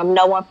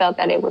 No one felt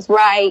that it was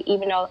right,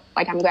 even though,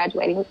 like, I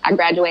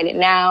graduated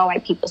now.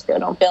 Like, people still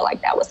don't feel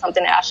like that was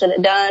something that I should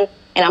have done,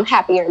 and I'm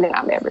happier than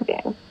I've ever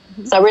been.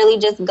 Mm-hmm. So really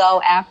just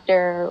go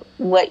after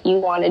what you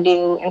want to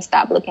do and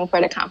stop looking for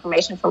the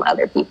confirmation from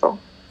other people.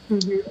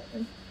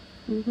 Mm-hmm.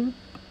 Mm-hmm.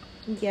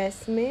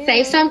 Yes, ma'am.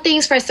 Save some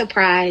things for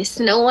surprise.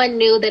 No one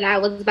knew that I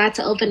was about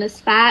to open a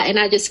spa, and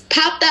I just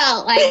popped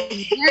out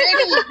like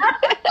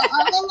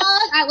all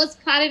along. I was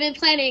plotting and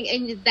planning,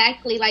 and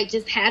exactly, like,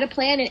 just had a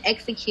plan and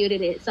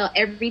executed it. So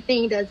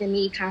everything doesn't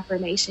need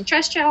confirmation.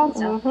 Trust your own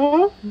self.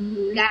 Mm-hmm.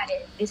 You got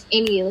it. It's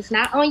in you. It's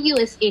not on you.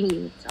 It's in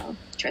you. So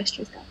trust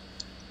yourself.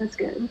 That's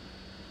good.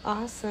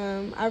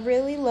 Awesome. I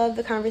really love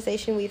the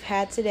conversation we've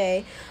had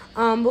today.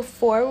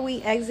 Before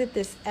we exit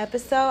this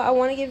episode, I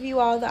want to give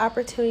you all the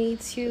opportunity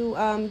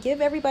to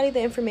give everybody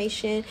the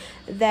information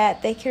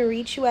that they can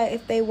reach you at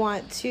if they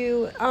want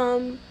to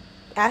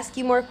ask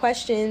you more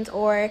questions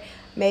or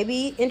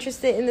maybe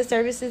interested in the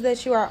services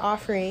that you are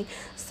offering.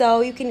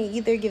 So you can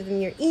either give them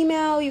your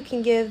email, you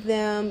can give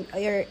them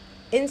your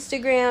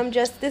Instagram.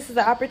 This is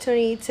the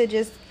opportunity to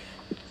just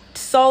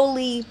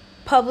solely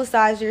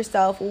publicize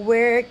yourself.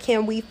 Where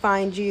can we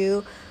find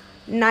you?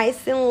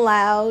 Nice and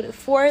loud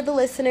for the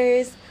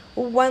listeners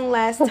one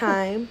last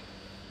time.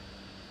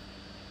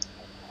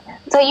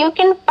 So you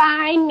can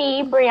find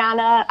me,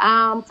 Brianna,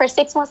 for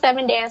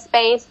 617 Dance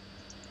Space.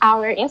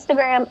 Our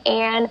Instagram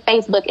and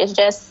Facebook is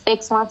just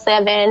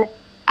 617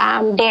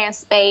 Dance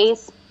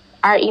Space.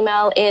 Our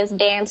email is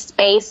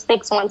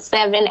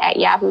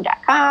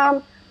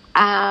dancespace617@yahoo.com.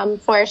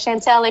 For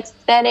Chantel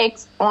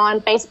Aesthetics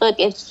on Facebook,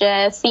 it's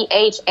just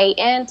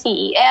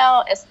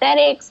CHANTEL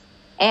Aesthetics.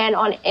 And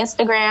on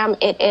Instagram,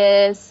 it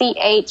is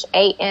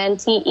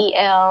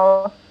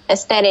CHANTEL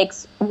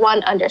Aesthetics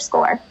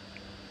 1_.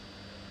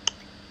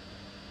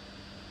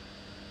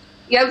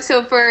 Yep.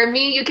 So for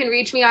me, you can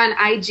reach me on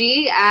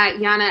IG at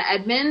Yana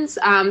Edmonds.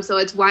 So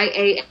it's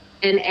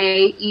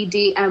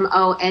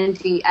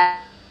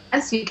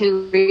YANAEDMONDS. You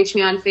can reach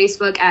me on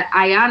Facebook at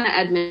Ayana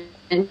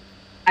Edmonds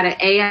at an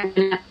A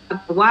and a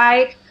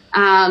Y.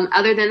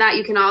 Other than that,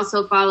 you can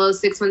also follow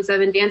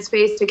 617 Dance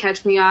Space to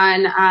catch me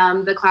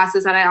on the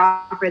classes that I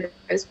offer there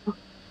as well.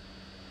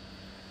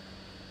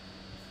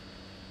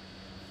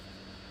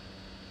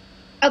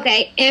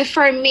 Okay, and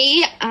for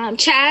me,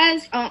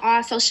 Chaz on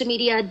all social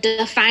media,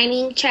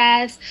 Defining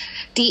Chaz,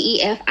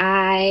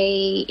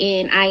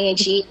 DEFINING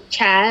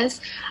Chaz.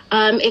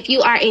 If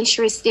you are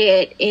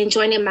interested in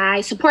joining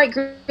my support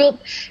group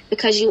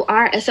because you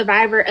are a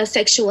survivor of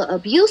sexual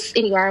abuse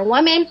and you are a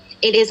woman,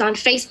 it is on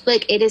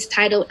Facebook. It is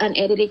titled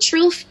Unedited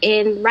Truth.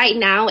 And right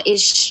now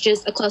it's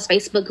just a closed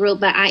Facebook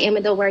group, but I am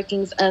in the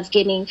workings of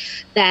getting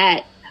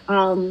that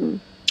for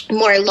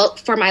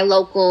my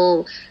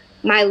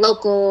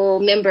local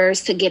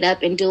members to get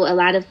up and do a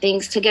lot of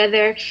things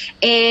together.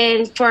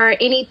 And for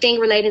anything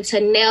related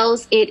to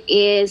nails, it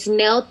is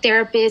nail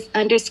therapist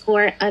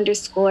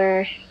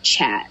 __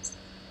 Chaz.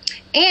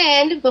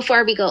 And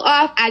before we go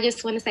off, I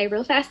just want to say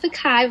real fast to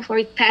Kai before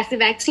we pass it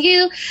back to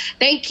you.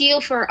 Thank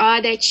you for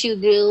all that you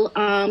do.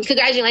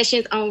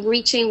 Congratulations on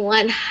reaching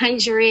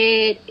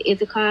 100.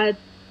 Is it called?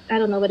 I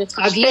don't know what it's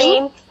called.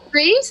 Streams.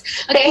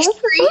 Okay,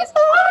 streams.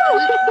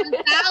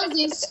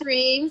 1,000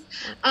 streams.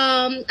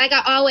 Like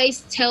I always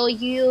tell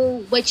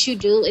you, what you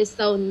do is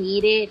so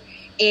needed.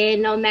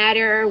 And no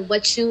matter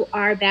what you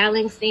are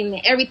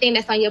balancing, everything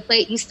that's on your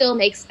plate, you still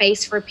make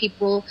space for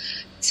people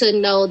to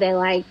know that,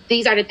 like,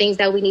 these are the things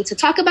that we need to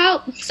talk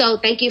about. So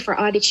thank you for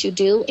all that you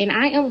do. And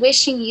I am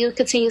wishing you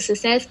continued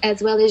success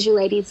as well as you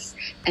ladies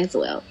as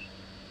well.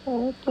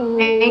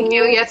 Thank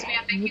you. Yes,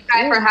 ma'am. Thank you,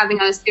 Kai, for having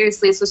us.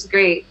 Seriously, this was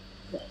great.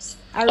 Yes.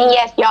 And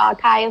yes, y'all,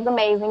 Kai is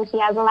amazing. She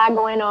has a lot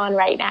going on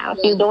right now.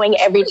 She's doing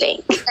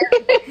everything.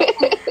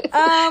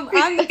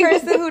 I'm the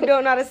person who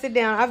don't know how to sit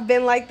down. I've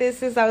been like this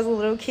since I was a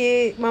little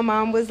kid. My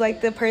mom was like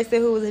the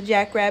person who was a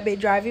jackrabbit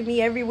driving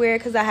me everywhere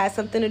because I had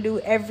something to do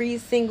every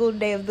single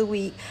day of the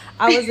week.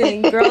 I was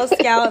in Girl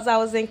Scouts. I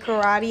was in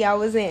karate. I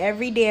was in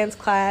every dance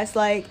class.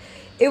 Like,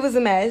 it was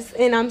a mess,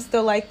 and I'm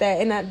still like that.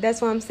 And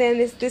that's why I'm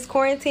saying this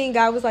quarantine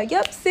guy was like,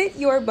 yep, sit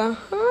your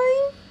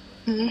behind.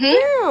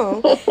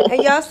 Mm-hmm. Yeah.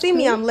 And y'all see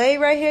me, I'm laid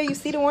right here. You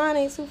see the wine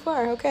ain't too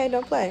far. Okay,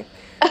 don't play.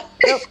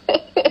 Nope.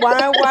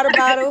 Wine, water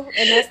bottle,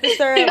 and that's the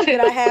syrup that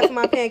I had for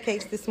my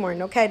pancakes this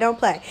morning. Okay, don't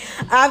play.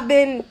 I've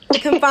been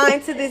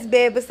confined to this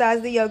bed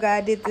besides the yoga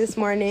I did this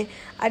morning.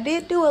 I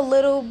did do a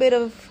little bit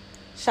of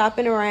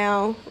shopping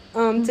around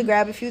to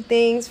grab a few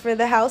things for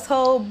the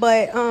household,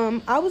 but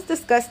I was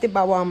disgusted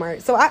by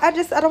Walmart. So I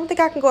don't think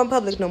I can go in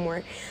public no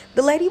more.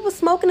 The lady was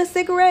smoking a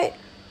cigarette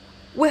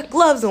with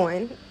gloves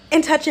on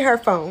and touching her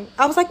phone.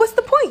 I was like, what's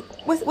the point?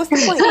 What's the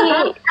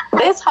point?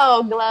 This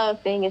whole glove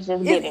thing is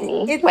just getting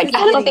me. I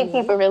don't think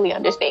people really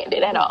understand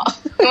it at all.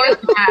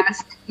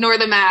 Nor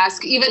the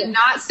mask. Even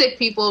not sick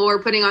people were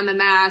putting on the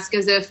mask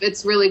as if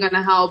it's really going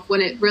to help, when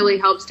it really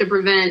helps to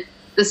prevent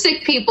the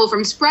sick people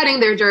from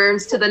spreading their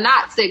germs to the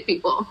not sick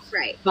people.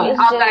 Right. But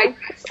I'm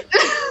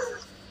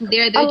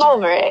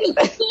over it.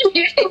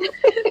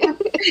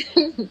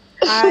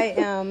 I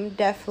am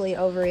definitely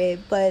over it.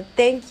 But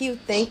thank you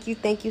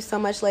so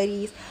much,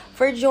 ladies,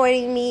 for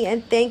joining me.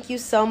 And thank you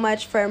so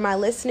much for my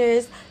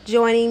listeners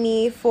joining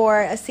me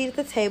for A Seat at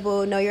the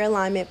Table, Know Your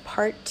Alignment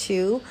Part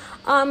 2.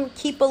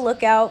 Keep a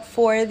lookout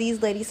for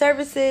these lady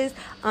services,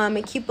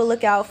 and keep a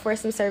lookout for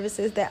some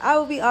services that I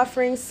will be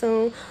offering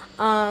soon.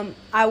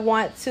 I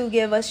want to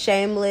give a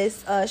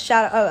shameless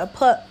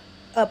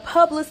a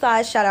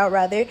publicized shout out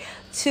rather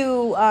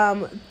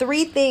to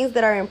 3 things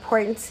that are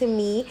important to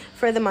me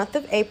for the month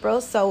of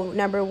April. So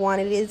number 1,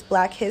 it is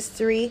Black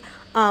History,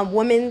 Black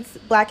Women's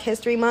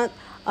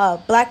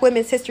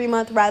History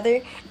Month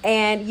rather.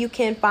 And you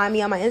can find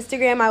me on my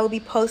Instagram. I will be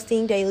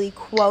posting daily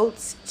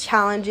quotes,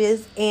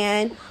 challenges,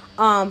 and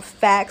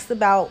facts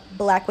about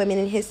Black women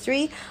in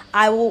history.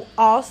 I will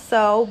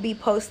also be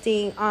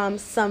posting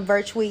some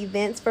virtual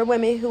events for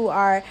women who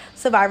are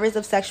survivors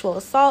of sexual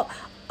assault,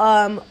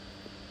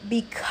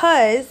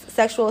 because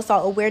Sexual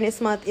Assault Awareness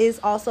Month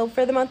is also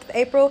for the month of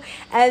April.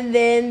 And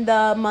then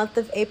the month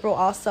of April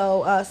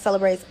also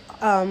celebrates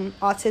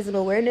Autism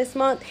Awareness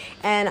Month,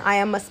 and I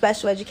am a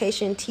special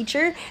education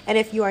teacher. And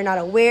if you are not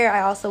aware,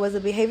 I also was a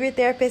behavior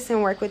therapist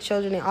and work with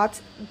children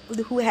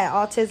who had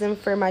autism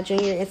for my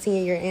junior and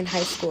senior year in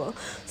high school.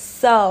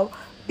 So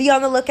be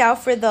on the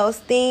lookout for those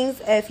things.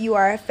 If you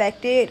are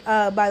affected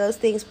by those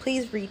things,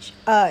 please reach.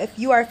 If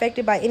you are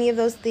affected by any of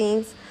those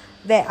things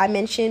that I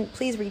mentioned,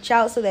 please reach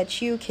out so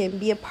that you can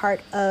be a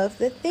part of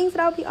the things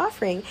that I'll be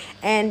offering.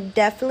 And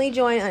definitely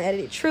join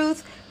Unedited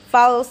Truth.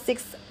 Follow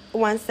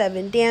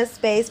 617 Dance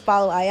Space.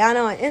 Follow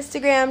Ayana on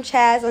Instagram,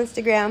 Chaz on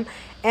Instagram,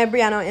 and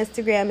Brianna on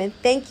Instagram. And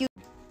thank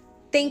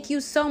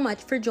you so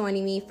much for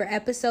joining me for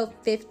episode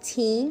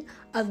 15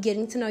 of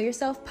Getting to Know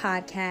Yourself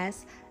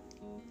podcast.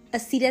 A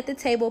Seat at the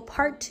Table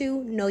Part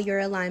 2, Know Your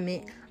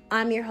Alignment.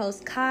 I'm your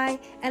host, Kai,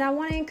 and I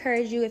want to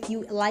encourage you, if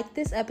you like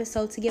this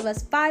episode, to give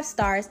us 5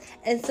 stars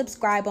and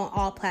subscribe on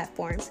all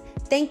platforms.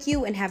 Thank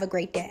you and have a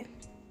great day.